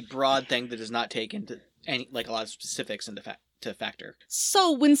very broad thing that does not take into a lot of specifics into to factor.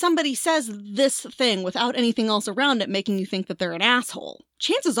 So when somebody says this thing without anything else around it making you think that they're an asshole,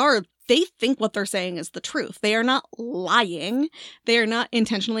 chances are they think what they're saying is the truth. They are not lying. They are not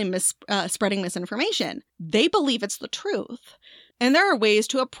intentionally spreading misinformation. They believe it's the truth. And there are ways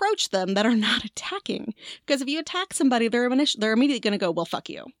to approach them that are not attacking. Because if you attack somebody, they're immediately going to go, well, fuck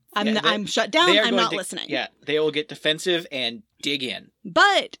you. I'm shut down. I'm not listening. Yeah, they will get defensive and dig in.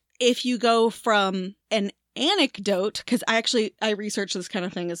 But if you go from an anecdote, because I research this kind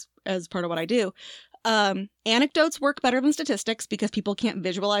of thing as part of what I do. Anecdotes work better than statistics because people can't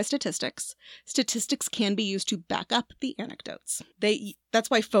visualize statistics. Statistics can be used to back up the anecdotes. That's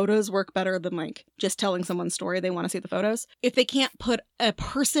why photos work better than like just telling someone's story. They want to see the photos. If they can't put a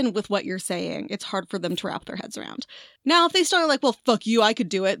person with what you're saying, it's hard for them to wrap their heads around. Now, if they start like, well, fuck you, I could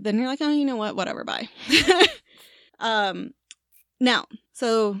do it, then you're like, oh, you know what? Whatever, bye. Now,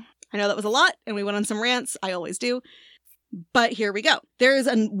 so I know that was a lot, and we went on some rants. I always do. But here we go. There is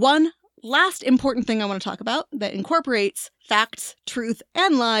one last important thing I want to talk about that incorporates facts, truth,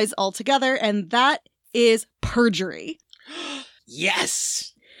 and lies all together, and that is perjury.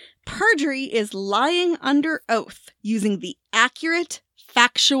 Yes! Perjury is lying under oath using the accurate,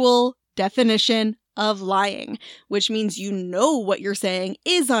 factual definition of lying, which means you know what you're saying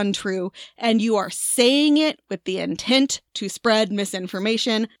is untrue, and you are saying it with the intent to spread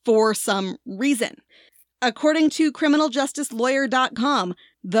misinformation for some reason. According to criminaljusticalawyer.com,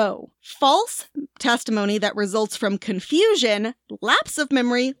 though, false testimony that results from confusion, lapse of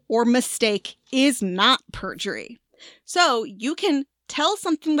memory, or mistake is not perjury. So you can tell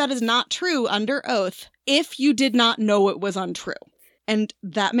something that is not true under oath if you did not know it was untrue. And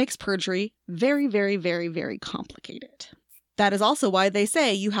that makes perjury very, very, very, very complicated. That is also why they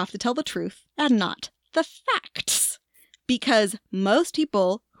say you have to tell the truth and not the facts. Because most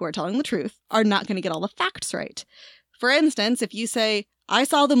people who are telling the truth are not going to get all the facts right. For instance, if you say, I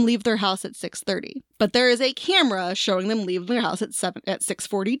saw them leave their house at 6:30, but there is a camera showing them leave their house at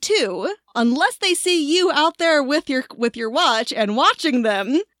 6:42, unless they see you out there with your watch and watching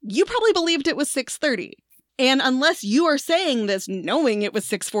them, you probably believed it was 6:30. And unless you are saying this knowing it was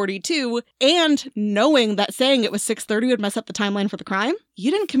 6:42 and knowing that saying it was 6:30 would mess up the timeline for the crime,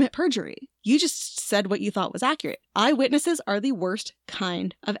 you didn't commit perjury. You just said what you thought was accurate. Eyewitnesses are the worst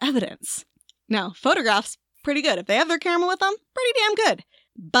kind of evidence. Now, photographs, pretty good. If they have their camera with them, pretty damn good.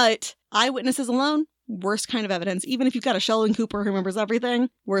 But eyewitnesses alone, worst kind of evidence. Even if you've got a Sheldon Cooper who remembers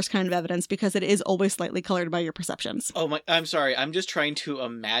everything, worst kind of evidence because it is always slightly colored by your perceptions. Oh my, I'm sorry. I'm just trying to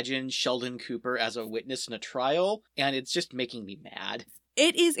imagine Sheldon Cooper as a witness in a trial, and it's just making me mad.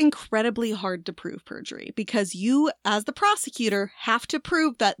 It is incredibly hard to prove perjury because you, as the prosecutor, have to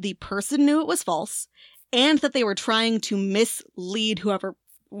prove that the person knew it was false and that they were trying to mislead whoever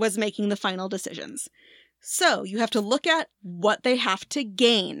was making the final decisions. So you have to look at what they have to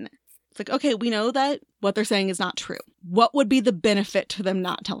gain. It's like, okay, we know that what they're saying is not true. What would be the benefit to them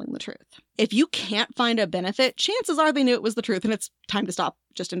not telling the truth? If you can't find a benefit, chances are they knew it was the truth and it's time to stop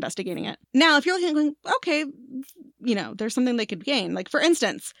just investigating it. Now, if you're looking at going, okay, there's something they could gain. Like, for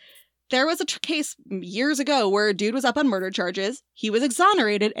instance, there was a case years ago where a dude was up on murder charges. He was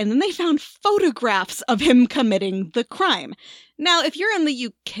exonerated, and then they found photographs of him committing the crime. Now, if you're in the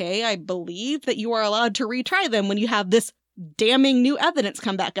UK, I believe that you are allowed to retry them when you have this damning new evidence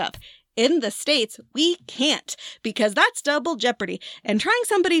come back up. In the States, we can't, because that's double jeopardy. And trying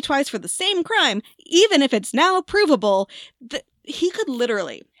somebody twice for the same crime, even if it's now provable, he could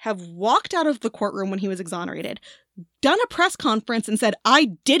literally have walked out of the courtroom when he was exonerated, done a press conference and said,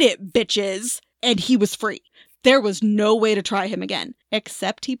 I did it, bitches, and he was free. There was no way to try him again,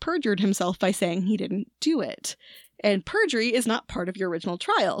 except he perjured himself by saying he didn't do it. And perjury is not part of your original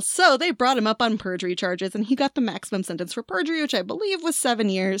trial. So they brought him up on perjury charges, and he got the maximum sentence for perjury, which I believe was 7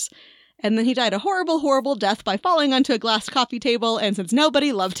 years. And then he died a horrible, horrible death by falling onto a glass coffee table, and since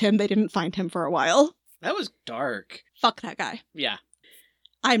nobody loved him, they didn't find him for a while. That was dark. Fuck that guy. Yeah.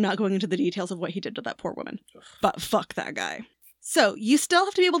 I'm not going into the details of what he did to that poor woman, but fuck that guy. So you still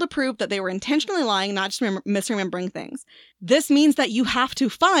have to be able to prove that they were intentionally lying, not just misremembering things. This means that you have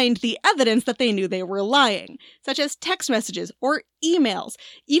to find the evidence that they knew they were lying, such as text messages or emails.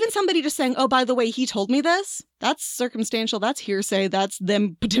 Even somebody just saying, oh, by the way, he told me this. That's circumstantial. That's hearsay. That's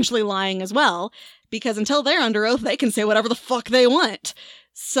them potentially lying as well, because until they're under oath, they can say whatever the fuck they want.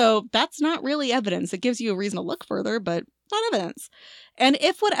 So that's not really evidence. It gives you a reason to look further, but not evidence. And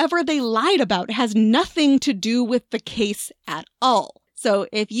if whatever they lied about has nothing to do with the case at all. So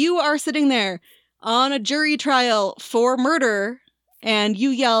if you are sitting there on a jury trial for murder and you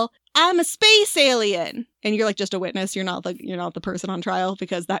yell, I'm a space alien, and you're like just a witness, you're not the person on trial,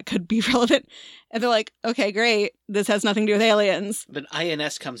 because that could be relevant. And they're like, okay, great, this has nothing to do with aliens. Then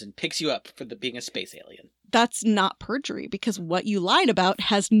INS comes and picks you up for being a space alien. That's not perjury, because what you lied about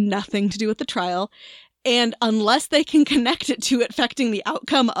has nothing to do with the trial. And unless they can connect it to affecting the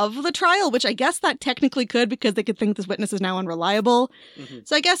outcome of the trial, which I guess that technically could, because they could think this witness is now unreliable. Mm-hmm.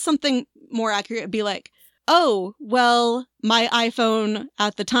 So I guess something more accurate would be like, oh, well, my iPhone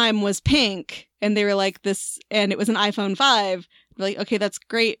at the time was pink, and they were like this, and it was an iPhone 5. We're like, okay, that's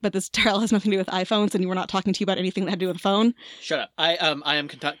great, but this trial has nothing to do with iPhones, and we're not talking to you about anything that had to do with a phone. Shut up. I am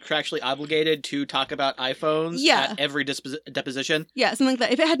contractually obligated to talk about iPhones at every deposition. Yeah, something like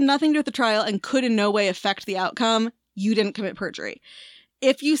that. If it had nothing to do with the trial and could in no way affect the outcome, you didn't commit perjury.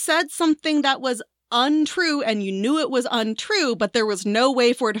 If you said something that was untrue and you knew it was untrue, but there was no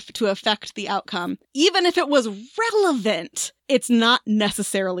way for it to affect the outcome, even if it was relevant, it's not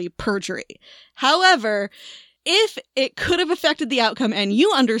necessarily perjury. However, if it could have affected the outcome and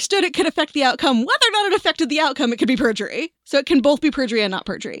you understood it could affect the outcome, whether or not it affected the outcome, it could be perjury. So it can both be perjury and not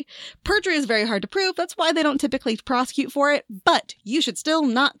perjury. Perjury is very hard to prove. That's why they don't typically prosecute for it, but you should still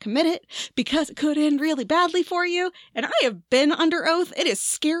not commit it because it could end really badly for you. And I have been under oath. It is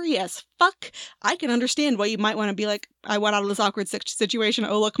scary as fuck. I can understand why you might want to be like, I went out of this awkward situation.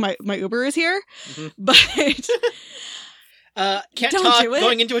 Oh, look, my Uber is here. Mm-hmm. But can't Don't talk do it.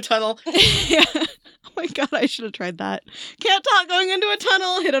 going into a tunnel. yeah. Oh my god, I should have tried that. Can't talk going into a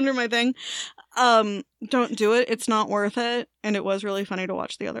tunnel, hid under my thing. Don't do it. It's not worth it. And it was really funny to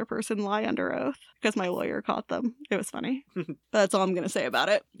watch the other person lie under oath because my lawyer caught them. It was funny. That's all I'm going to say about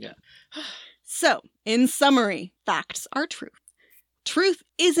it. Yeah. So, in summary, facts are truth. Truth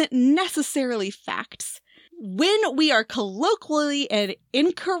isn't necessarily facts. When we are colloquially and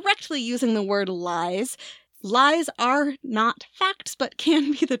incorrectly using the word lies, lies are not facts, but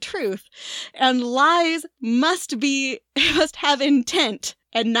can be the truth. And lies must have intent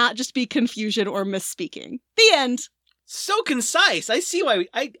and not just be confusion or misspeaking. The end. So concise. I see why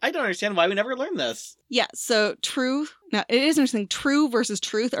I don't understand why we never learned this. Yeah, so truth. Now, it is interesting. True versus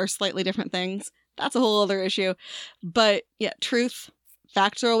truth are slightly different things. That's a whole other issue. But yeah, truth.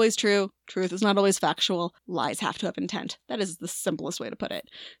 Facts are always true. Truth is not always factual. Lies have to have intent. That is the simplest way to put it.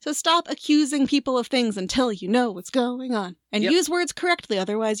 So stop accusing people of things until you know what's going on. And use words correctly,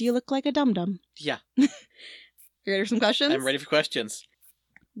 otherwise you look like a dum-dum. Yeah. You ready for some questions? I'm ready for questions.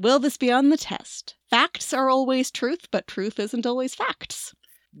 Will this be on the test? Facts are always truth, but truth isn't always facts.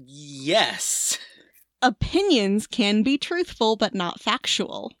 Yes. Opinions can be truthful, but not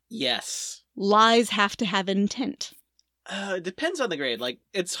factual. Yes. Lies have to have intent. It depends on the grade. Like,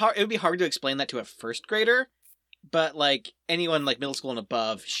 it's hard. It would be hard to explain that to a first grader, but like anyone like middle school and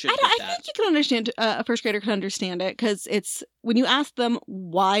above should get I that. think you can understand. A first grader can understand it because it's when you ask them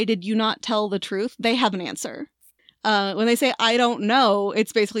why did you not tell the truth, they have an answer. When they say I don't know,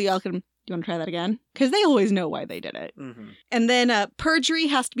 it's basically y'all can. Do you want to try that again? Because they always know why they did it. Mm-hmm. And then perjury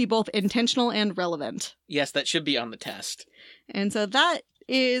has to be both intentional and relevant. Yes, that should be on the test. And so that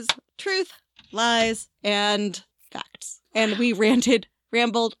is truth, lies, and facts. And we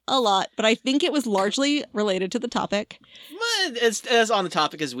rambled a lot, but I think it was largely related to the topic. Well, it's as on the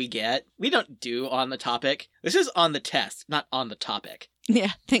topic as we get. We don't do on the topic. This is on the test, not on the topic.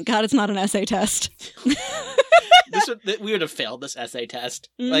 Yeah, thank God it's not an essay test. We would have failed this essay test.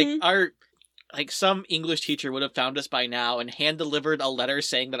 Mhm. Like some English teacher would have found us by now and hand delivered a letter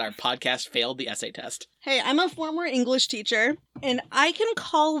saying that our podcast failed the essay test. Hey, I'm a former English teacher, and I can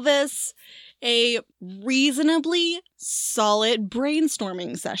call this a reasonably solid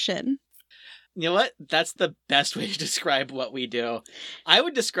brainstorming session. You know what? That's the best way to describe what we do. I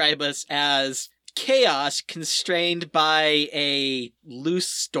would describe us as chaos constrained by a loose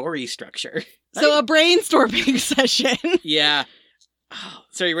story structure. So a brainstorming session. Yeah. Oh,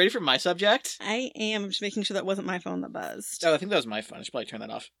 so are you ready for my subject? I am just making sure that wasn't my phone that buzzed. Oh, I think that was my phone. I should probably turn that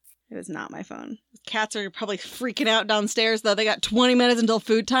off. It was not my phone. Cats are probably freaking out downstairs, though. They got 20 minutes until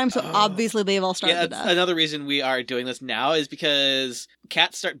food time, so obviously they've all started to that's death. another reason we are doing this now is because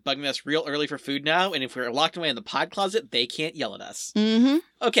cats start bugging us real early for food now, and if we're locked away in the pod closet, they can't yell at us. Mm-hmm.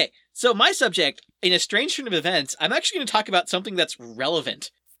 Okay, so my subject, in a strange turn of events, I'm actually going to talk about something that's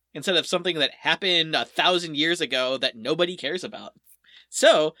relevant, instead of something that happened 1,000 years ago that nobody cares about.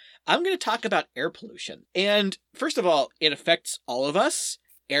 So, I'm going to talk about air pollution. And first of all, it affects all of us.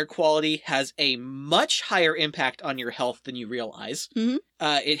 Air quality has a much higher impact on your health than you realize. Mm-hmm.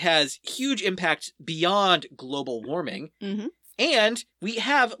 It has huge impact beyond global warming. Mm-hmm. And we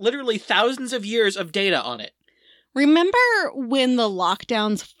have literally thousands of years of data on it. Remember when the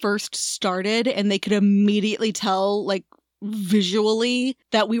lockdowns first started and they could immediately tell, like, visually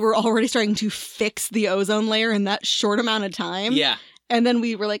that we were already starting to fix the ozone layer in that short amount of time? Yeah. And then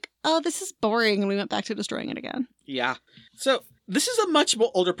we were like, oh, this is boring. And we went back to destroying it again. Yeah. So this is a much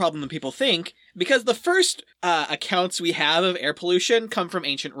older problem than people think, because the first accounts we have of air pollution come from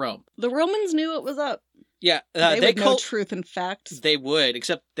ancient Rome. The Romans knew it was up. Yeah. They would know truth and facts. They would,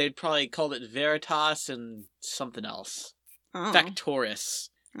 except they'd probably called it veritas and something else. Oh. Factoris.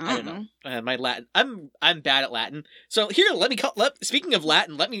 I don't know. My Latin. I'm bad at Latin. So here, speaking of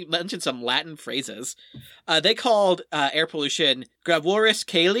Latin, let me mention some Latin phrases. They called air pollution gravuris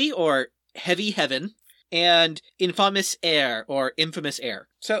caeli, or heavy heaven, and infamis air, or infamous air.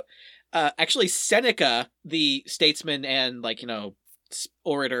 So actually Seneca, the statesman and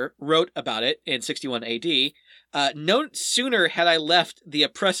orator, wrote about it in 61 AD. No sooner had I left the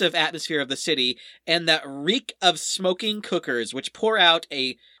oppressive atmosphere of the city and that reek of smoking cookers, which pour out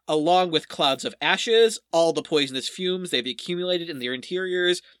along with clouds of ashes, all the poisonous fumes they've accumulated in their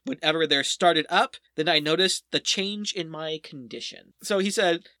interiors whenever they're started up, then I noticed the change in my condition. So he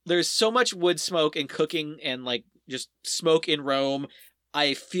said, there's so much wood smoke and cooking and like just smoke in Rome.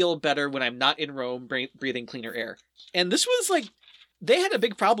 I feel better when I'm not in Rome breathing cleaner air. And this was like, they had a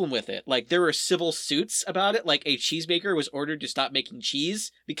big problem with it. Like, there were civil suits about it. Like, a cheesemaker was ordered to stop making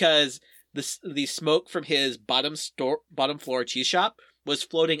cheese because the smoke from his bottom floor cheese shop was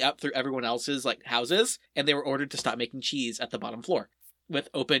floating up through everyone else's like houses, and they were ordered to stop making cheese at the bottom floor with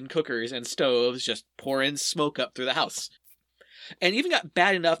open cookers and stoves just pouring smoke up through the house. And even got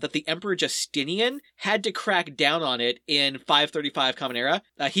bad enough that the Emperor Justinian had to crack down on it in 535 Common Era.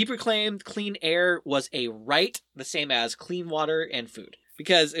 He proclaimed clean air was a right, the same as clean water and food,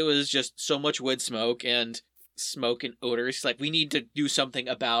 because it was just so much wood smoke and odors. He's like, we need to do something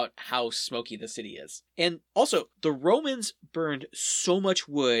about how smoky the city is. And also, the Romans burned so much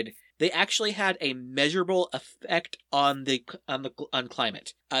wood, they actually had a measurable effect on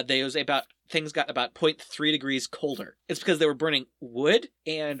climate. Things got about 0.3 degrees colder. It's because they were burning wood,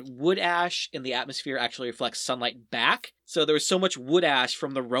 and wood ash in the atmosphere actually reflects sunlight back. So there was so much wood ash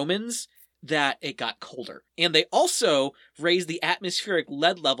from the Romans that it got colder. And they also raised the atmospheric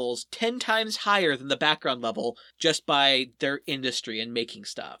lead levels 10 times higher than the background level just by their industry and making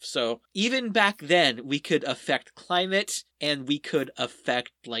stuff. So even back then, we could affect climate and we could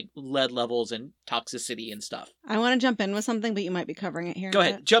affect like lead levels and toxicity and stuff. I want to jump in with something, but you might be covering it here. Go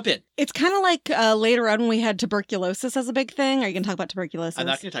ahead, jump in. It's kind of like later on when we had tuberculosis as a big thing. Are you going to talk about tuberculosis? I'm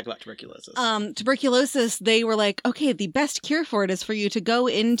not going to talk about tuberculosis. Tuberculosis, they were like, okay, the best cure for it is for you to go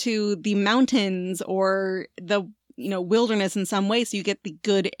into the mountains or the wilderness in some way so you get the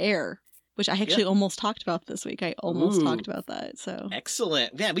good air, which I actually almost talked about this week. I almost talked about that. So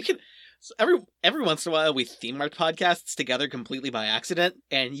excellent. Man, we could... So every once in a while, we theme our podcasts together completely by accident,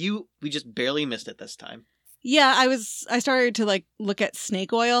 and we just barely missed it this time. Yeah, I started to like look at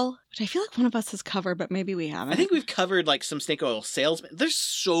snake oil, which I feel like one of us has covered, but maybe we haven't. I think we've covered like some snake oil salesmen. There's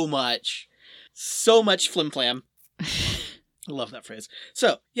so much flim-flam. I love that phrase.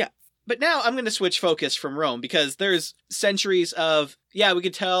 So, yeah. But now I'm going to switch focus from Rome because there's centuries of, we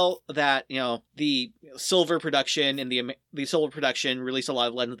could tell that, the silver production and the silver production released a lot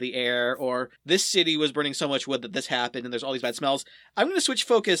of lead into the air, or this city was burning so much wood that this happened and there's all these bad smells. I'm going to switch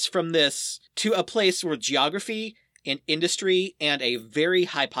focus from this to a place where geography and industry and a very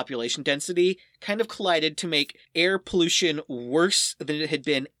high population density kind of collided to make air pollution worse than it had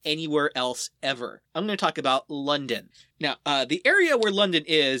been anywhere else ever. I'm going to talk about London. Now, the area where London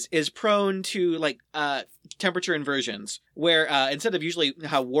is prone to temperature inversions, where instead of usually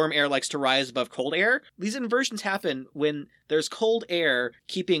how warm air likes to rise above cold air, these inversions happen when there's cold air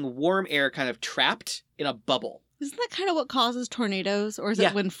keeping warm air kind of trapped in a bubble. Isn't that kind of what causes tornadoes? Or is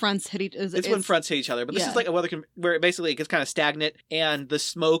it when fronts hit each other? It's when fronts hit each other. But this is like a weather where basically it gets kind of stagnant and the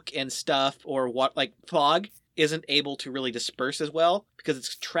smoke and stuff or fog isn't able to really disperse as well because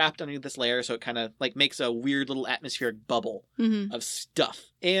it's trapped underneath this layer. So it kind of like makes a weird little atmospheric bubble of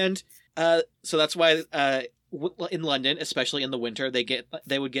stuff. And so that's why in London, especially in the winter,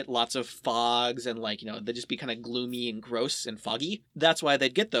 they would get lots of fogs and they'd just be kind of gloomy and gross and foggy. That's why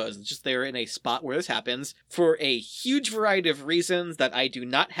they'd get those. It's just they're in a spot where this happens for a huge variety of reasons that I do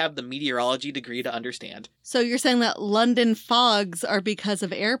not have the meteorology degree to understand. So you're saying that London fogs are because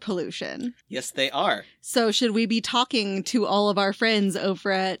of air pollution? Yes, they are. So should we be talking to all of our friends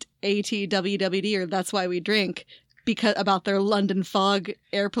over at ATWWD, or That's Why We Drink, about their London fog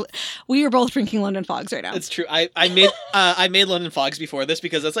we are both drinking London fogs right now. It's true. I made London fogs before this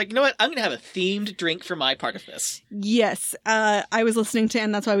because it's like, you know what? I'm going to have a themed drink for my part of this. Yes. I was listening to,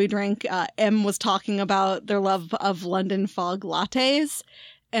 and That's Why We Drink. Em was talking about their love of London fog lattes.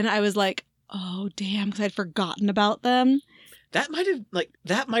 And I was like, oh, damn, because I'd forgotten about them. That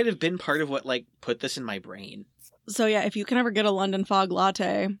might have been part of what put this in my brain. So yeah, if you can ever get a London fog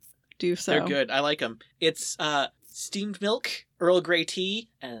latte, do so. They're good. I like them. It's steamed milk, Earl Grey tea,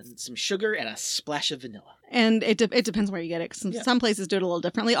 and some sugar, and a splash of vanilla. And it depends where you get it. Some places do it a little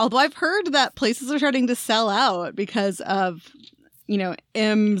differently. Although I've heard that places are starting to sell out because of,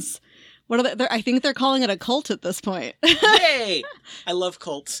 M's. What are they? I think they're calling it a cult at this point. Yay! I love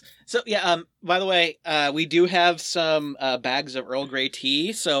cults. So yeah. By the way, we do have some bags of Earl Grey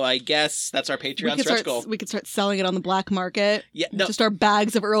tea. So I guess that's our Patreon stretch goal. We could start selling it on the black market. Yeah. No. Just our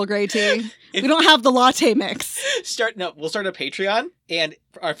bags of Earl Grey tea. We don't have the latte mix. We'll start a Patreon, and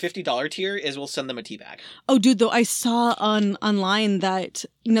our $50 tier is we'll send them a tea bag. Oh, dude! Though I saw online that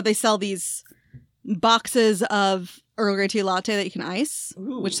they sell these boxes of Earl Grey tea latte that you can ice,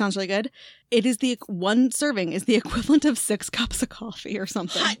 Ooh. which sounds really good. It is one serving is the equivalent of 6 cups of coffee or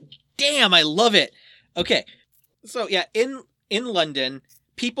something. Hot damn, I love it. Okay. So yeah, in London,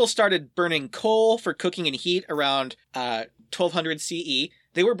 people started burning coal for cooking and heat around 1200 CE.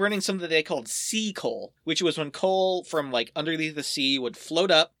 They were burning something they called sea coal, which was when coal from like underneath the sea would float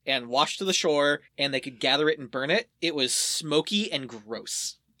up and wash to the shore, and they could gather it and burn it. It was smoky and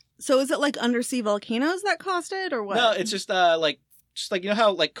gross. So is it like undersea volcanoes that caused it, or what? No, it's just like you know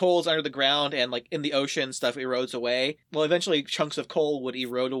how like coal's under the ground and like in the ocean stuff erodes away. Well, eventually chunks of coal would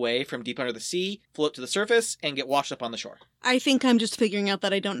erode away from deep under the sea, float to the surface, and get washed up on the shore. I think I'm just figuring out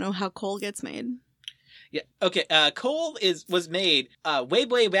that I don't know how coal gets made. Yeah. Okay. Coal was made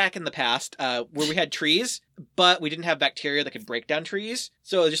way back in the past, where we had trees, but we didn't have bacteria that could break down trees.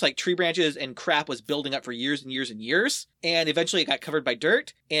 So it was just like tree branches and crap was building up for years and years and years, and eventually it got covered by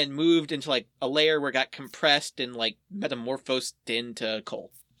dirt and moved into like a layer where it got compressed and like metamorphosed into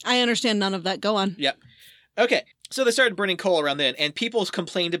coal. I understand none of that. Go on. Yep. Okay. So they started burning coal around then, and people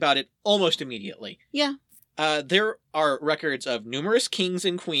complained about it almost immediately. Yeah. There are records of numerous kings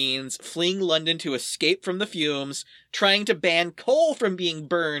and queens fleeing London to escape from the fumes, trying to ban coal from being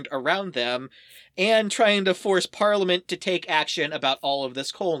burned around them, and trying to force Parliament to take action about all of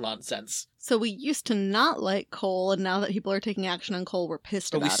this coal nonsense. So we used to not like coal, and now that people are taking action on coal, we're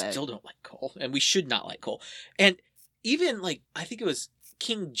pissed about it. But we still don't like coal, and we should not like coal. And even, like, I think it was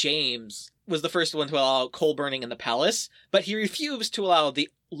King James was the first one to allow coal burning in the palace, but he refused to allow the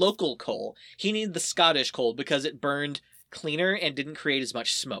local coal. He needed the Scottish coal because it burned cleaner and didn't create as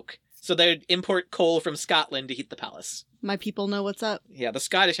much smoke. So they'd import coal from Scotland to heat the palace. My people know what's up. Yeah, the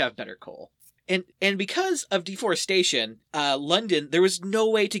Scottish have better coal. And because of deforestation, London, there was no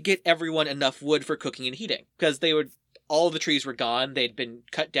way to get everyone enough wood for cooking and heating, because all the trees were gone. They'd been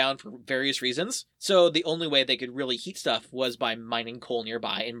cut down for various reasons. So the only way they could really heat stuff was by mining coal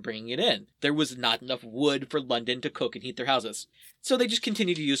nearby and bringing it in. There was not enough wood for London to cook and heat their houses. So they just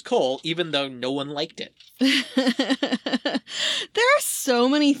continued to use coal, even though no one liked it. There are so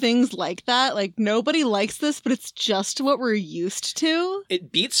many things like that. Like, nobody likes this, but it's just what we're used to.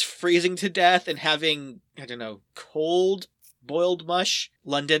 It beats freezing to death and having, I don't know, cold boiled mush.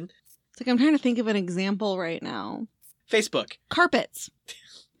 London. It's like, I'm trying to think of an example right now. Facebook. Carpets.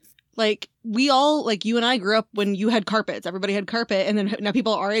 Like, we all, like, you and I grew up when you had carpets. Everybody had carpet, and then now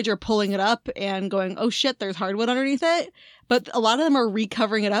people our age are pulling it up and going, oh shit, there's hardwood underneath it. But a lot of them are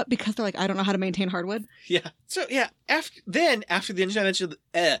recovering it up because they're like, I don't know how to maintain hardwood. Yeah. So yeah, after the invention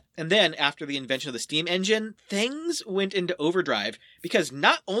of the steam engine, things went into overdrive, because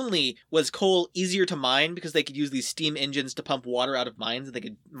not only was coal easier to mine because they could use these steam engines to pump water out of mines and they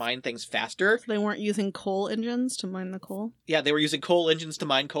could mine things faster. So they weren't using coal engines to mine the coal? Yeah, they were using coal engines to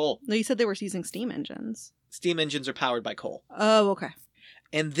mine coal. No, you said they were using steam engines. Steam engines are powered by coal. Oh, okay.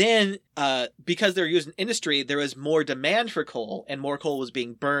 And then, because they were used in industry, there was more demand for coal, and more coal was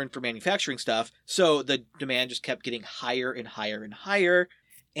being burned for manufacturing stuff, so the demand just kept getting higher and higher and higher.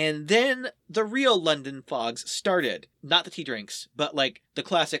 And then the real London fogs started. Not the tea drinks, but like the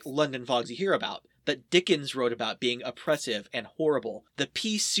classic London fogs you hear about, that Dickens wrote about being oppressive and horrible. The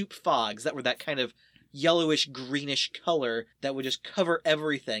pea soup fogs that were that kind of yellowish, greenish color that would just cover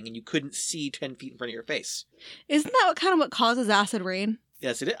everything, and you couldn't see 10 feet in front of your face. Isn't that kind of what causes acid rain?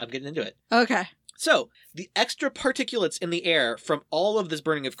 Yes, it is. I'm getting into it. Okay. So, the extra particulates in the air from all of this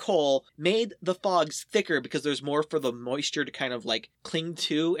burning of coal made the fogs thicker because there's more for the moisture to kind of like cling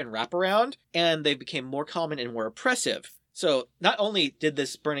to and wrap around, and they became more common and more oppressive. So, not only did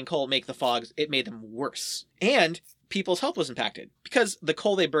this burning coal make the fogs, it made them worse. And people's health was impacted because the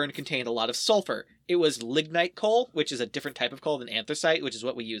coal they burned contained a lot of sulfur. It was lignite coal, which is a different type of coal than anthracite, which is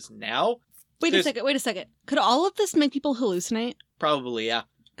what we use now. Wait a second. Could all of this make people hallucinate? Probably, yeah.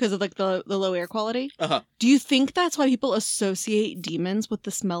 Because of like the low air quality? Uh-huh. Do you think that's why people associate demons with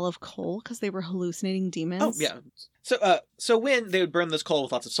the smell of coal? Because they were hallucinating demons? Oh, yeah. So when they would burn this coal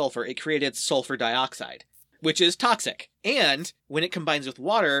with lots of sulfur, it created sulfur dioxide, which is toxic. And when it combines with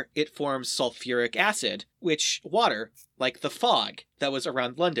water, it forms sulfuric acid, which water, like the fog that was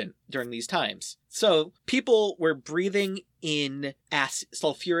around London during these times. So people were breathing in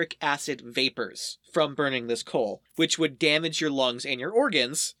sulfuric acid vapors from burning this coal, which would damage your lungs and your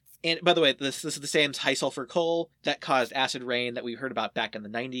organs. And by the way, this is the same high sulfur coal that caused acid rain that we heard about back in the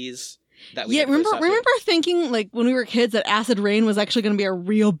 90s. Remember thinking, like, when we were kids, that acid rain was actually going to be a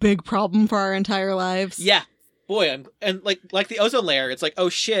real big problem for our entire lives? Yeah. Boy, and like the ozone layer, it's like, oh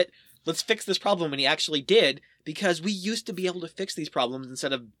shit, let's fix this problem. And he actually did, because we used to be able to fix these problems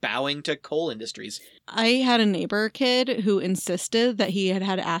instead of bowing to coal industries. I had a neighbor kid who insisted that he had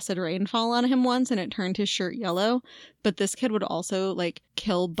had acid rain fall on him once and it turned his shirt yellow. But this kid would also like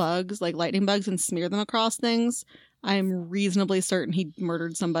kill bugs, like lightning bugs, and smear them across things. I'm reasonably certain he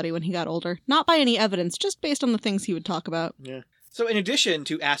murdered somebody when he got older. Not by any evidence, just based on the things he would talk about. Yeah. So in addition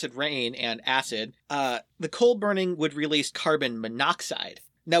to acid rain and acid, the coal burning would release carbon monoxide.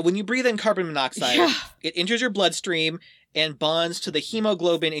 Now, when you breathe in carbon monoxide, it enters your bloodstream and bonds to the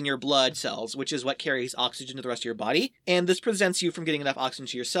hemoglobin in your blood cells, which is what carries oxygen to the rest of your body. And this prevents you from getting enough oxygen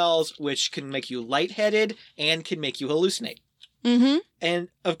to your cells, which can make you lightheaded and can make you hallucinate. Mm-hmm. And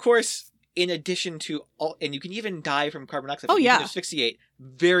of course, in addition to all, and you can even die from carbon monoxide. Oh, you yeah. can asphyxiate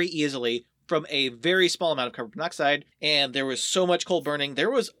very easily from a very small amount of carbon monoxide, and there was so much coal burning, there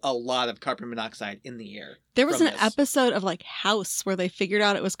was a lot of carbon monoxide in the air. There was from an this. episode of like House where they figured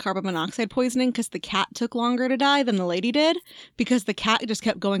out it was carbon monoxide poisoning because the cat took longer to die than the lady did because the cat just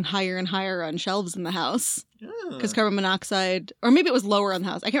kept going higher and higher on shelves in the house. Because carbon monoxide, or maybe it was lower on the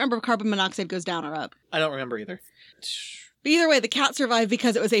house. I can't remember if carbon monoxide goes down or up. I don't remember either. But either way, the cat survived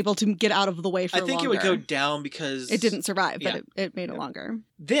because it was able to get out of the way for I longer. think it would go down because It didn't survive, but Yeah. it made it longer.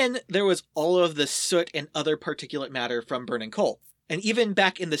 Then there was all of the soot and other particulate matter from burning coal. And even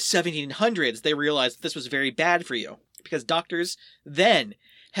back in the 1700s, they realized this was very bad for you because doctors then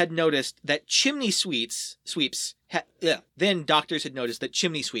had noticed that chimney sweeps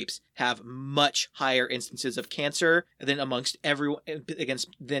have much higher instances of cancer than amongst everyone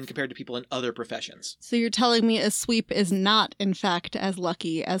than compared to people in other professions. So you're telling me a sweep is not, in fact, as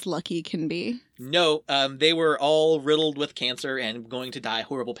lucky can be? No, they were all riddled with cancer and going to die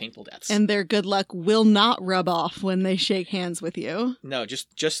horrible, painful deaths. And their good luck will not rub off when they shake hands with you. No, just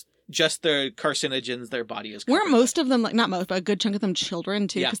the carcinogens their body is. Weren't covered most of them, like, not most, but a good chunk of them children,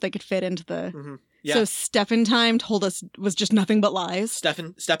 too, Yeah. because they could fit into the... Mm-hmm. Yeah. So Stephen Time told us was just nothing but lies. Step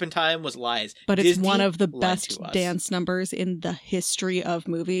in Time was lies. But it's Disney one of the lied best to us. dance numbers in the history of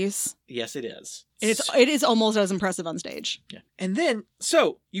movies. Yes, it is. It is almost as impressive on stage. Yeah. And then,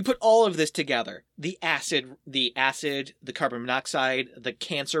 so you put all of this together, the acid, the carbon monoxide, the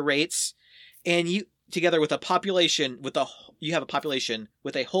cancer rates, and you together with a population with a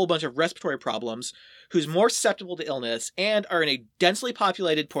whole bunch of respiratory problems who's more susceptible to illness and are in a densely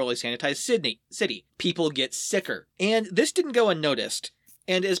populated, poorly sanitized city. People get sicker. And this didn't go unnoticed,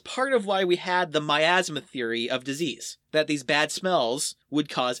 and is part of why we had the miasma theory of disease, that these bad smells would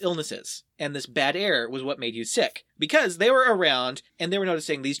cause illnesses, and this bad air was what made you sick. Because they were around, and they were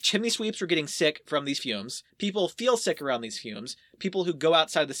noticing these chimney sweeps were getting sick from these fumes. People feel sick around these fumes. People who go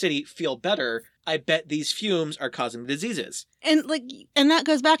outside the city feel better. I bet these fumes are causing diseases. And that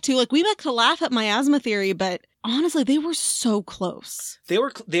goes back to, like, we like to laugh at miasma theory, but honestly, they were so close. They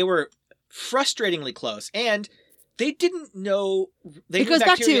were frustratingly close, and they didn't know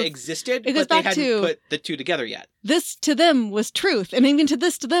bacteria existed, but they hadn't put the two together yet. This to them was truth, and even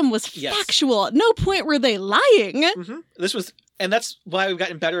this to them was factual. At no point were they lying. Mm-hmm. And that's why we've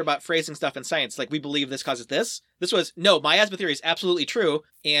gotten better about phrasing stuff in science. Like, we believe this causes this. This was, no, miasma theory is absolutely true,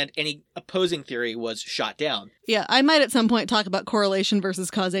 and any opposing theory was shot down. Yeah, I might at some point talk about correlation versus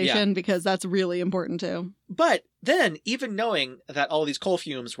causation, because that's really important too. But then, even knowing that all these coal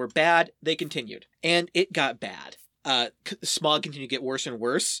fumes were bad, they continued. And it got bad. Smog continued to get worse and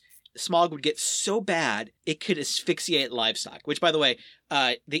worse. Smog would get so bad, it could asphyxiate livestock. Which, by the way,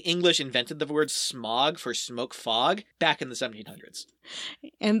 the English invented the word smog for smoke fog back in the 1700s.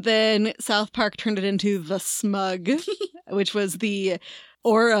 And then South Park turned it into the smug, which was the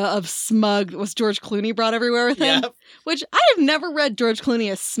aura of smug that was George Clooney brought everywhere with him. Yep. Which I have never read George Clooney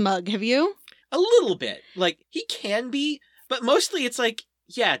as smug. Have you? A little bit. Like, he can be, but mostly it's like,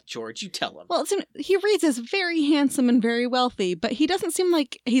 yeah, George, you tell him. Well, he reads as very handsome and very wealthy, but he doesn't seem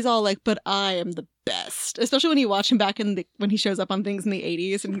like he's all like, but I am the best. Especially when you watch him back when he shows up on things in the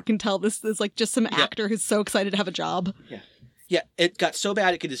 80s, and you can tell this is like just some actor who's so excited to have a job. Yeah. Yeah, it got so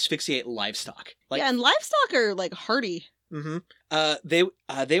bad it could asphyxiate livestock. Like, and livestock are like hardy. Mm-hmm.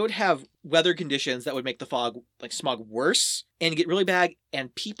 They would have weather conditions that would make the smog worse and get really bad,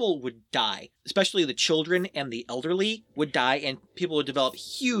 and people would die. Especially the children and the elderly would die, and people would develop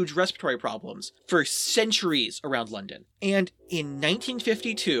huge respiratory problems for centuries around London. And in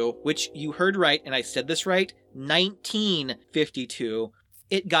 1952, which you heard right, and I said this right, 1952,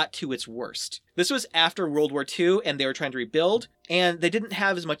 it got to its worst. This was after World War II, and they were trying to rebuild, and they didn't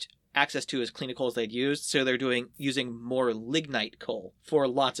have as much access to as clean coal as they'd used, so they're using more lignite coal for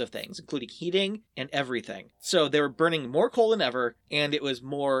lots of things, including heating and everything. So they were burning more coal than ever, and it was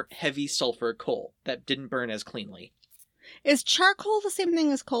more heavy sulfur coal that didn't burn as cleanly. Is charcoal the same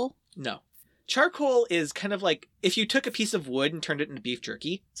thing as coal? No. Charcoal is kind of like if you took a piece of wood and turned it into beef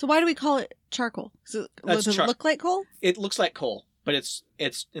jerky. So why do we call it charcoal? Does it look like coal? It looks like coal, but it's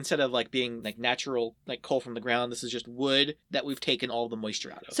instead of like being like natural like coal from the ground, this is just wood that we've taken all the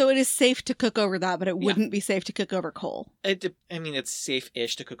moisture out of. So it is safe to cook over that, but it wouldn't be safe to cook over coal. I mean, it's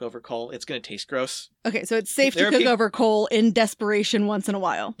safe-ish to cook over coal. It's going to taste gross. Okay, so it's safe to cook over coal in desperation once in a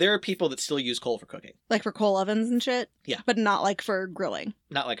while. There are people that still use coal for cooking. Like for coal ovens and shit? Yeah. But not like for grilling.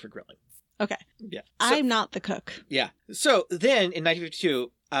 Not like for grilling. Okay. Yeah. I'm not the cook. Yeah. So then in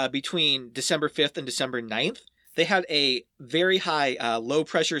 1952, between December 5th and December 9th, they had a very high low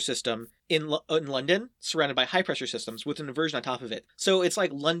pressure system in London surrounded by high pressure systems with an inversion on top of it. So it's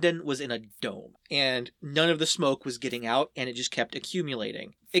like London was in a dome and none of the smoke was getting out and it just kept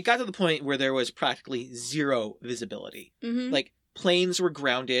accumulating. It got to the point where there was practically zero visibility. Mm-hmm. Like planes were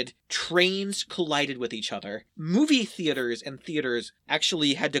grounded, trains collided with each other, movie theaters and theaters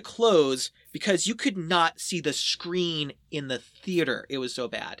actually had to close because you could not see the screen in the theater. It was so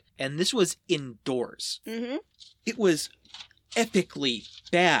bad. And this was indoors. Mm-hmm. It was epically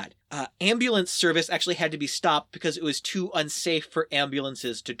bad. Ambulance service actually had to be stopped because it was too unsafe for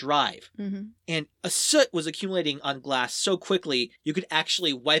ambulances to drive. Mm-hmm. And a soot was accumulating on glass so quickly, you could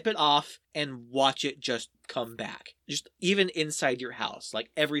actually wipe it off and watch it just come back. Just even inside your house.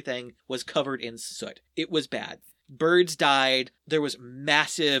 Like everything was covered in soot. It was bad. Birds died. There was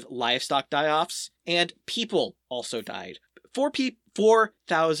massive livestock die-offs. And people also died.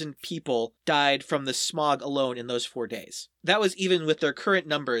 4,000 people died from the smog alone in those 4 days. That was even with their current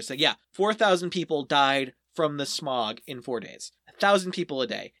numbers. Like, 4,000 people died from the smog in 4 days. 1,000 people a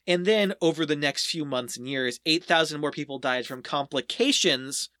day. And then over the next few months and years, 8,000 more people died from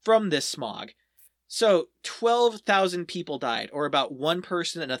complications from this smog. So 12,000 people died, or about 1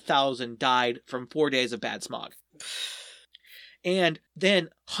 person in 1,000 died from 4 days of bad smog. And then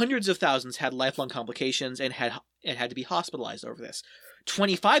hundreds of thousands had lifelong complications and had to be hospitalized over this.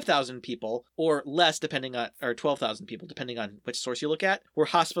 25,000 people, or less, or 12,000 people, depending on which source you look at, were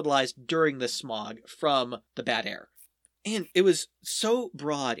hospitalized during the smog from the bad air. And it was so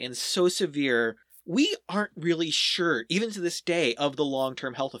broad and so severe, we aren't really sure, even to this day, of the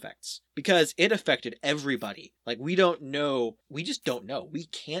long-term health effects. Because it affected everybody. Like, we don't know. We just don't know. We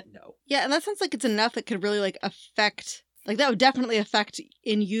can't know. Yeah, and that sounds like it's enough that could really, like, affect... Like, that would definitely affect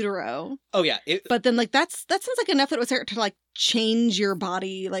in utero. Oh, yeah. But then, like, that sounds like enough that it would start to, like, change your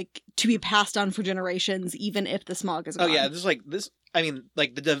body, like, to be passed on for generations, even if the smog is gone. Oh, yeah.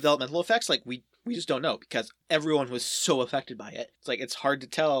 The developmental effects, like, we just don't know because everyone was so affected by it. It's like, it's hard to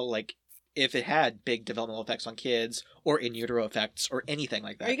tell, like, if it had big developmental effects on kids or in utero effects or anything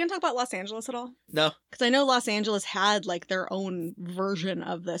like that. Are you going to talk about Los Angeles at all? No. Because I know Los Angeles had, like, their own version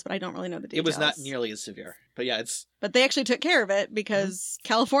of this, but I don't really know the details. It was not nearly as severe. But yeah, But they actually took care of it because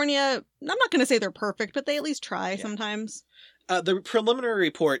California, I'm not going to say they're perfect, but they at least try sometimes. The preliminary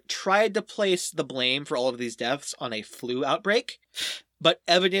report tried to place the blame for all of these deaths on a flu outbreak, but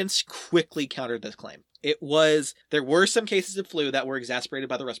evidence quickly countered this claim. There were some cases of flu that were exacerbated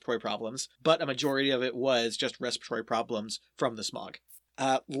by the respiratory problems, but a majority of it was just respiratory problems from the smog.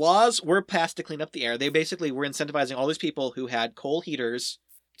 Laws were passed to clean up the air. They basically were incentivizing all these people who had coal heaters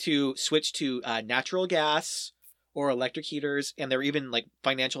to switch to natural gas or electric heaters, and there were even like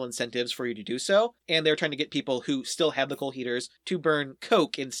financial incentives for you to do so. And they were trying to get people who still had the coal heaters to burn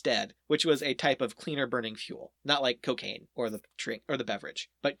coke instead, which was a type of cleaner burning fuel, not like cocaine or the drink or the beverage,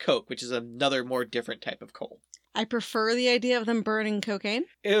 but coke, which is another more different type of coal. I prefer the idea of them burning cocaine.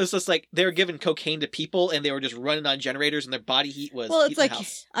 It was just like they were giving cocaine to people, and they were just running on generators, and their body heat was. Well, it's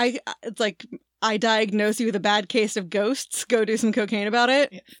like I diagnose you with a bad case of ghosts. Go do some cocaine about it.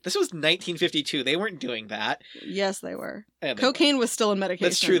 Yeah. This was 1952. They weren't doing that. Yes, they were. Yeah, cocaine was still in medication.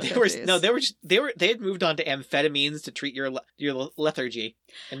 That's true. They had moved on to amphetamines to treat your lethargy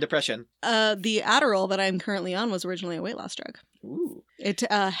and depression. The Adderall that I'm currently on was originally a weight loss drug. Ooh. It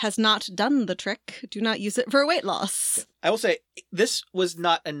has not done the trick. Do not use it for weight loss. I will say this was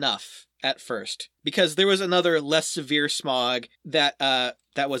not enough at first because there was another less severe smog that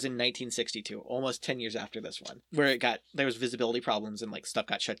was in 1962, almost 10 years after this one, where there was visibility problems and like stuff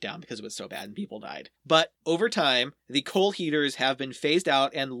got shut down because it was so bad and people died. But over time, the coal heaters have been phased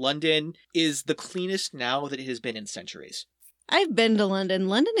out and London is the cleanest now that it has been in centuries. I've been to London.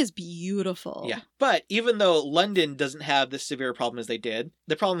 London is beautiful. Yeah. But even though London doesn't have this severe problem as they did,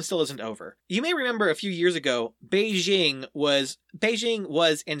 the problem still isn't over. You may remember a few years ago, Beijing was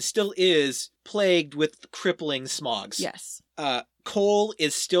and still is plagued with crippling smogs. Yes. Coal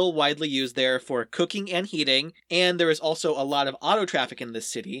is still widely used there for cooking and heating, and there is also a lot of auto traffic in this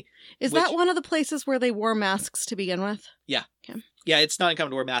city. Is that one of the places where they wore masks to begin with? Yeah. Okay. Yeah, it's not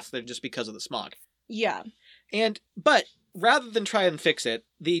uncommon to wear masks there just because of the smog. Yeah. But rather than try and fix it,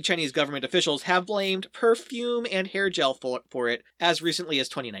 the Chinese government officials have blamed perfume and hair gel for it as recently as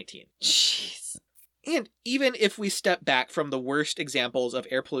 2019. Jeez. And even if we step back from the worst examples of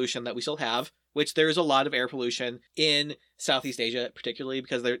air pollution that we still have, which there's a lot of air pollution in Southeast Asia, particularly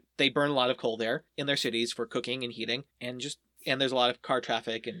because they burn a lot of coal there in their cities for cooking and heating, and there's a lot of car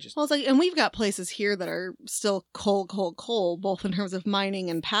traffic and just... Well, it's like, and we've got places here that are still coal, both in terms of mining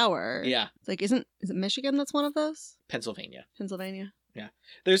and power. Yeah. It's like, is it Michigan that's one of those? Pennsylvania. Yeah.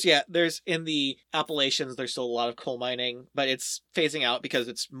 There's in the Appalachians, there's still a lot of coal mining, but it's phasing out because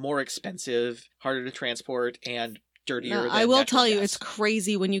it's more expensive, harder to transport, and dirtier than I will natural tell you, gas. it's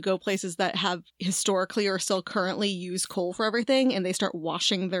crazy when you go places that have historically or still currently use coal for everything and they start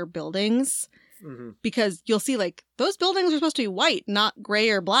washing their buildings. Mm-hmm. Because you'll see, like, those buildings are supposed to be white, not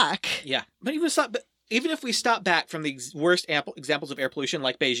gray or black. Yeah. But even if we stop back from the worst examples of air pollution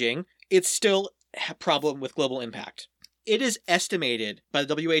like Beijing, it's still a problem with global impact. It is estimated by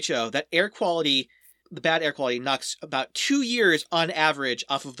the WHO that the bad air quality knocks about 2 years on average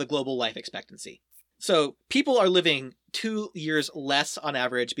off of the global life expectancy. So people are living 2 years less on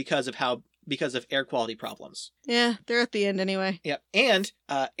average because of air quality problems. Yeah, they're at the end anyway. Yeah, and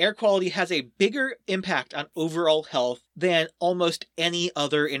air quality has a bigger impact on overall health than almost any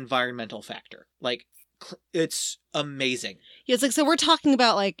other environmental factor. Like, it's amazing. Yeah, it's like, so we're talking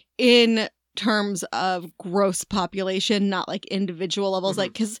about, like, in terms of gross population, not like individual levels.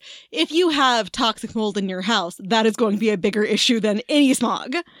 Like, because if you have toxic mold in your house, that is going to be a bigger issue than any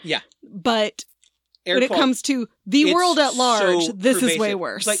smog. Yeah. But when it comes to the world at large, this is way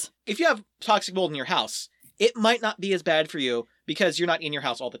worse. Like, if you have toxic mold in your house, it might not be as bad for you because you're not in your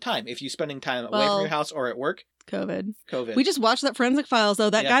house all the time. If you're spending time away from your house or at work. COVID. We just watched that Forensic Files,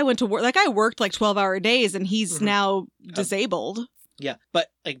 though. That guy went to work. That guy worked like 12-hour days, and he's now disabled. Yeah, but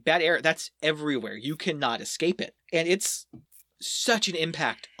like bad air, that's everywhere. You cannot escape it. And it's such an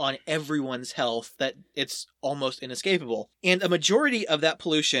impact on everyone's health that it's almost inescapable. And a majority of that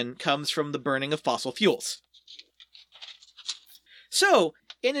pollution comes from the burning of fossil fuels. So,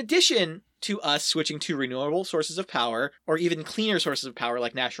 in addition to us switching to renewable sources of power, or even cleaner sources of power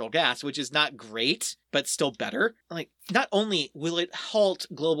like natural gas, which is not great, but still better, like, not only will it halt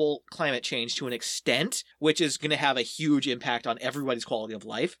global climate change to an extent, which is going to have a huge impact on everybody's quality of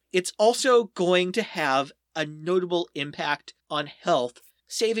life, it's also going to have a notable impact on health,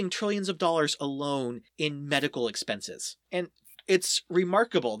 saving trillions of dollars alone in medical expenses. And it's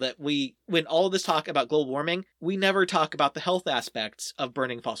remarkable that when all of this talk about global warming, we never talk about the health aspects of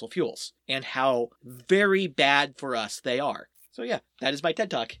burning fossil fuels and how very bad for us they are. So yeah, that is my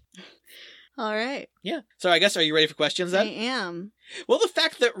TED Talk. All right. Yeah. So I guess, are you ready for questions then? I am. Well, the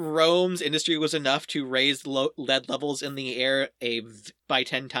fact that Rome's industry was enough to raise lead levels in the air by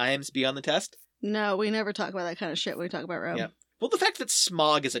 10 times beyond the test? No, we never talk about that kind of shit when we talk about Rome. Yeah. Well, the fact that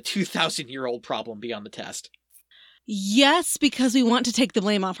smog is a 2,000-year-old problem beyond the test. Yes, because we want to take the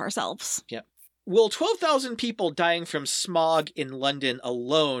blame off ourselves. Yep. Will 12,000 people dying from smog in London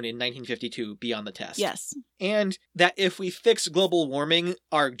alone in 1952 be on the test? Yes. And that if we fix global warming,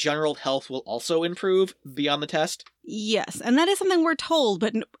 our general health will also improve beyond the test? Yes, and that is something we're told,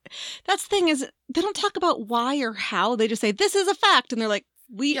 but that's the thing is, they don't talk about why or how. They just say, this is a fact, and they're like,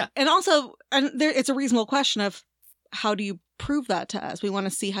 and also, it's a reasonable question of, how do you prove that to us? We want to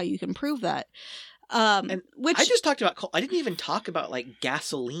see how you can prove that. Which I just talked about coal. I didn't even talk about like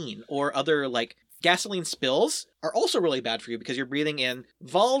gasoline or other like gasoline spills are also really bad for you because you're breathing in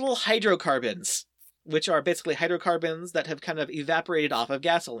volatile hydrocarbons, which are basically hydrocarbons that have kind of evaporated off of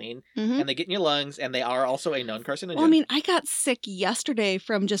gasoline and they get in your lungs and they are also a known carcinogen. Well, I mean, I got sick yesterday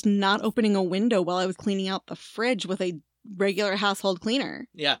from just not opening a window while I was cleaning out the fridge with a regular household cleaner.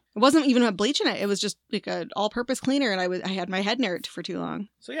 Yeah. It wasn't even a bleach in it. It was just like an all-purpose cleaner, and I had my head near it for too long.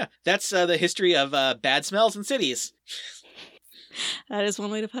 So yeah, that's the history of bad smells in cities. That is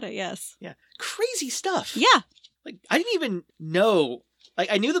one way to put it, yes. Yeah. Crazy stuff. Yeah. Like, I didn't even know.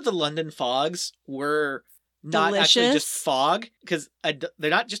 Like, I knew that the London fogs were not actually just fog, because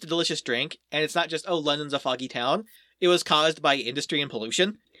they're not just a delicious drink, and it's not just, oh, London's a foggy town. It was caused by industry and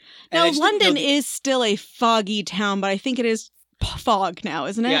pollution. Now, London is still a foggy town, but I think it is fog now,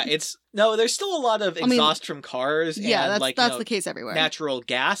 isn't it? Yeah, there's still a lot of exhaust from cars. Yeah, and that's the case everywhere. Natural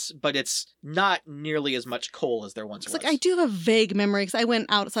gas, but it's not nearly as much coal as there once was. Like, I do have a vague memory, because I went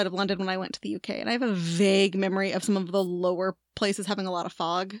outside of London when I went to the UK, and I have a vague memory of some of the lower places having a lot of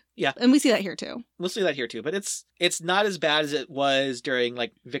fog. Yeah. And we see that here too. We'll see that here too, but it's not as bad as it was during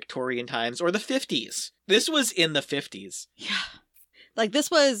like Victorian times or the 50s. This was in the 50s. Yeah. Like,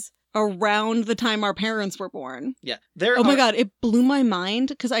 this was around the time our parents were born. Yeah. Oh my God, it blew my mind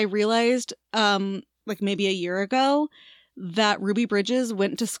because I realized, like maybe a year ago, that Ruby Bridges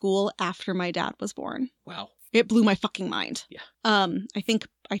went to school after my dad was born. Wow. It blew my fucking mind. Yeah. I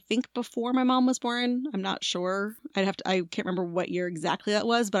think before my mom was born. I'm not sure. I can't remember what year exactly that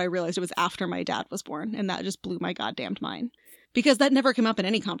was, but I realized it was after my dad was born, and that just blew my goddamned mind. Because that never came up in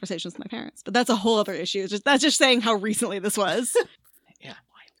any conversations with my parents. But that's a whole other issue. That's just saying how recently this was. Yeah.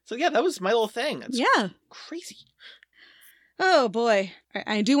 So yeah, that was my little thing. That's crazy. Oh boy.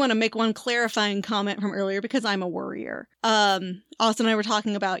 I do want to make one clarifying comment from earlier because I'm a worrier. Austin and I were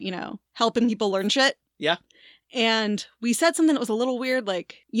talking about, helping people learn shit. Yeah. And we said something that was a little weird,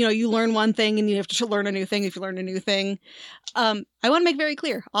 like, you learn one thing and you have to learn a new thing if you learn a new thing. I want to make very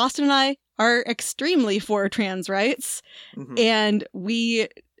clear, Austin and I are extremely for trans rights. Mm-hmm. And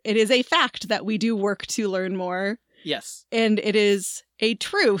it is a fact that we do work to learn more. Yes. And it is a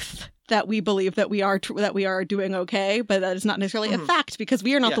truth that we believe that we are doing okay, but that is not necessarily a fact because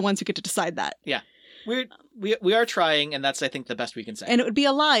we are not the ones who get to decide that. Yeah. We are trying, and that's, I think, the best we can say. And it would be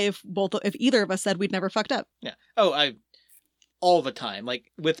a lie if either of us said we'd never fucked up. Yeah. Oh, all the time.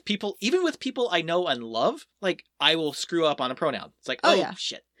 Like, even with people I know and love, like, I will screw up on a pronoun. It's like,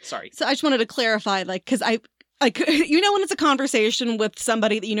 shit, sorry. So I just wanted to clarify, like, because when it's a conversation with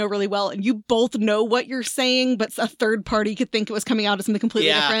somebody that you know really well, and you both know what you're saying, but a third party could think it was coming out as something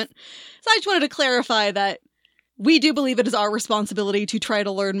completely different. So I just wanted to clarify that we do believe it is our responsibility to try to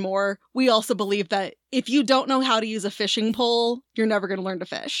learn more. We also believe that if you don't know how to use a fishing pole, you're never going to learn to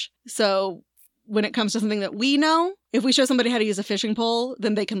fish. So when it comes to something that we know, if we show somebody how to use a fishing pole,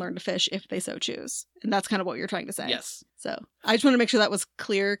 then they can learn to fish if they so choose. And that's kind of what you're trying to say. Yes. So I just want to make sure that was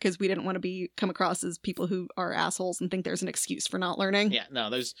clear because we didn't want to come across as people who are assholes and think there's an excuse for not learning. Yeah, no,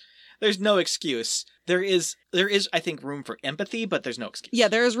 there's no excuse. There is, I think, room for empathy, but there's no excuse. Yeah,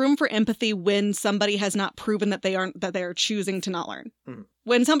 there is room for empathy when somebody has not proven that they are choosing to not learn. Mm-hmm.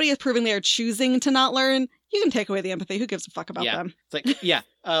 When somebody is proving they are choosing to not learn, you can take away the empathy. Who gives a fuck about them? It's like,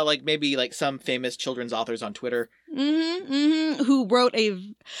 like maybe like some famous children's authors on Twitter. Who wrote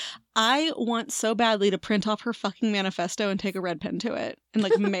I want so badly to print off her fucking manifesto and take a red pen to it and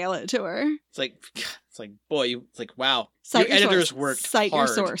like mail it to her. It's like, boy, it's like, wow. Your editors worked hard. Your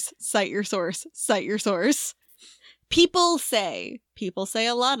source. Cite your source. Cite your source. People say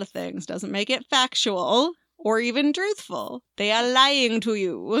a lot of things. Doesn't make it factual or even truthful. They are lying to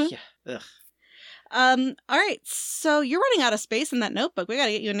you. Yeah. Ugh. All right. So you're running out of space in that notebook. We got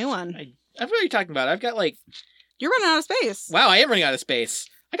to get you a new one. What are you talking about? I've got You're running out of space. Wow, I am running out of space.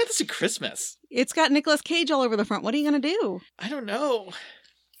 I got this at Christmas. It's got Nicolas Cage all over the front. What are you going to do? I don't know.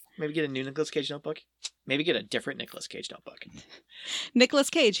 Maybe get a new Nicolas Cage notebook? Maybe get a different Nicolas Cage notebook. Nicolas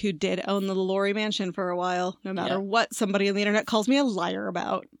Cage, who did own the Laurie Mansion for a while, no matter what somebody on the internet calls me a liar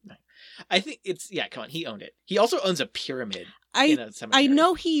about. I think come on, he owned it. He also owns a pyramid in a cemetery. I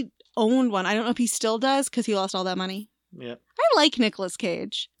know he owned one. I don't know if he still does because he lost all that money. Yeah. I like Nicolas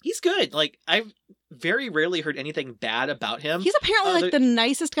Cage. He's good. Like, I've very rarely heard anything bad about him. He's apparently the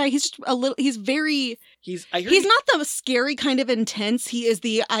nicest guy. He's just he's not the scary kind of intense. He is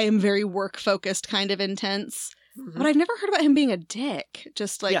I am very work focused kind of intense. Mm-hmm. But I've never heard about him being a dick.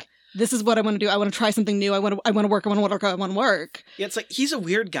 Just this is what I want to do. I want to try something new. I want to work. I want to work. Yeah, it's like he's a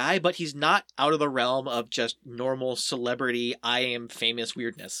weird guy, but he's not out of the realm of just normal celebrity, I am famous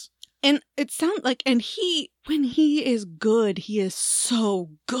weirdness. And it sounds like, when he is good, he is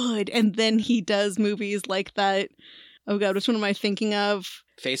so good. And then he does movies like that. Oh God, which one am I thinking of?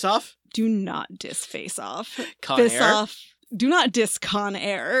 Face Off? Do not diss Face Off. Con Air? Do not diss Con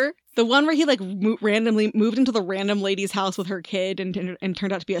Air. The one where he randomly moved into the random lady's house with her kid and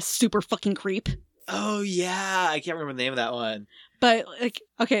turned out to be a super fucking creep. Oh yeah, I can't remember the name of that one. But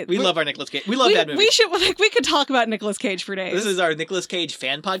okay, we love our Nicolas Cage. We love bad movies. We could talk about Nicolas Cage for days. This is our Nicolas Cage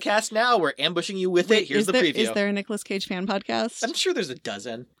fan podcast. Now we're ambushing you with it. Here's the preview. Is there a Nicolas Cage fan podcast? I'm sure there's a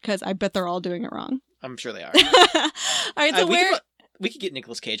dozen. Because I bet they're all doing it wrong. I'm sure they are. All right, so we could get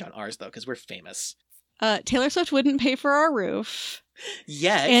Nicolas Cage on ours though, because we're famous. Taylor Swift wouldn't pay for our roof.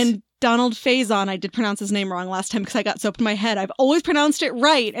 Yes. And Donald Faison, I did pronounce his name wrong last time because I got so up in my head. I've always pronounced it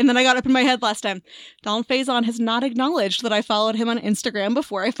right, and then I got up in my head last time. Donald Faison has not acknowledged that I followed him on Instagram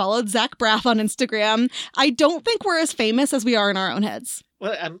before I followed Zach Braff on Instagram. I don't think we're as famous as we are in our own heads.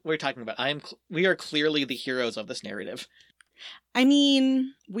 Well, we're talking about. We are clearly the heroes of this narrative. I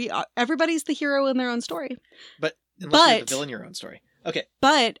mean, we are. Everybody's the hero in their own story. But unless you're the villain in your own story. Okay.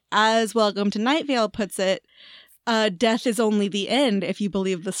 But as Welcome to Night Vale puts it, death is only the end if you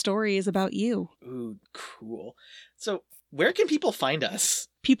believe the story is about you. Ooh, cool. So where can people find us?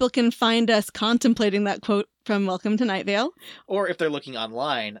 People can find us contemplating that quote from Welcome to Night Vale. Or if they're looking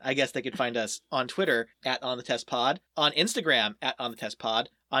online, I guess they could find us on Twitter at On The Test Pod, on Instagram at On The Test Pod,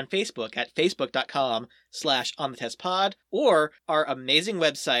 on Facebook at facebook.com/onthetestpod, or our amazing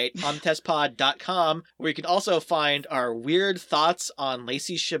website, onthetestpod.com, where you can also find our weird thoughts on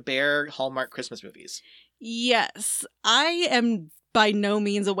Lacey Chabert Hallmark Christmas movies. Yes, I am by no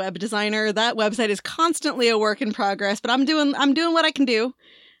means a web designer. That website is constantly a work in progress, but I'm doing what I can do.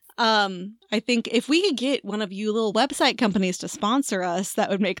 I think if we could get one of you little website companies to sponsor us, that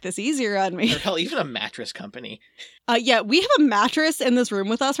would make this easier on me. Or hell, even a mattress company. Yeah, we have a mattress in this room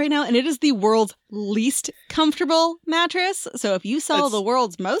with us right now, and it is the world's least comfortable mattress. So if you sell the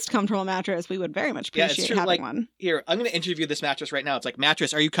world's most comfortable mattress, we would very much appreciate having one. Here, I'm going to interview this mattress right now. It's like,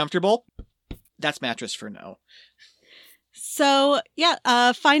 mattress, are you comfortable? That's mattress for no. So,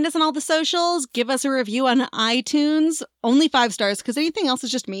 yeah, find us on all the socials. Give us a review on iTunes. Only 5 stars, because anything else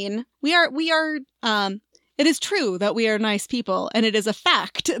is just mean. It is true that we are nice people, and it is a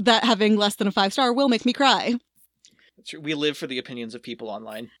fact that having less than a 5-star will make me cry. That's true. We live for the opinions of people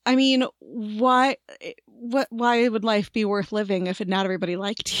online. I mean, why would life be worth living if not everybody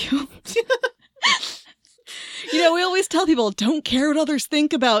liked you? We always tell people, don't care what others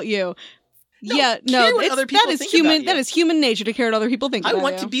think about you. That is human. That is human nature to care what other people think about you. I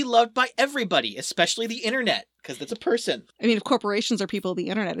want to be loved by everybody, especially the internet, because that's a person. I mean, if corporations are people, the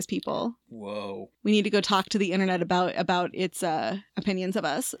internet is people. Whoa. We need to go talk to the internet about its opinions of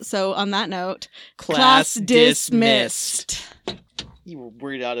us. So on that note, class dismissed. You were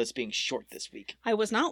worried about us being short this week. I was not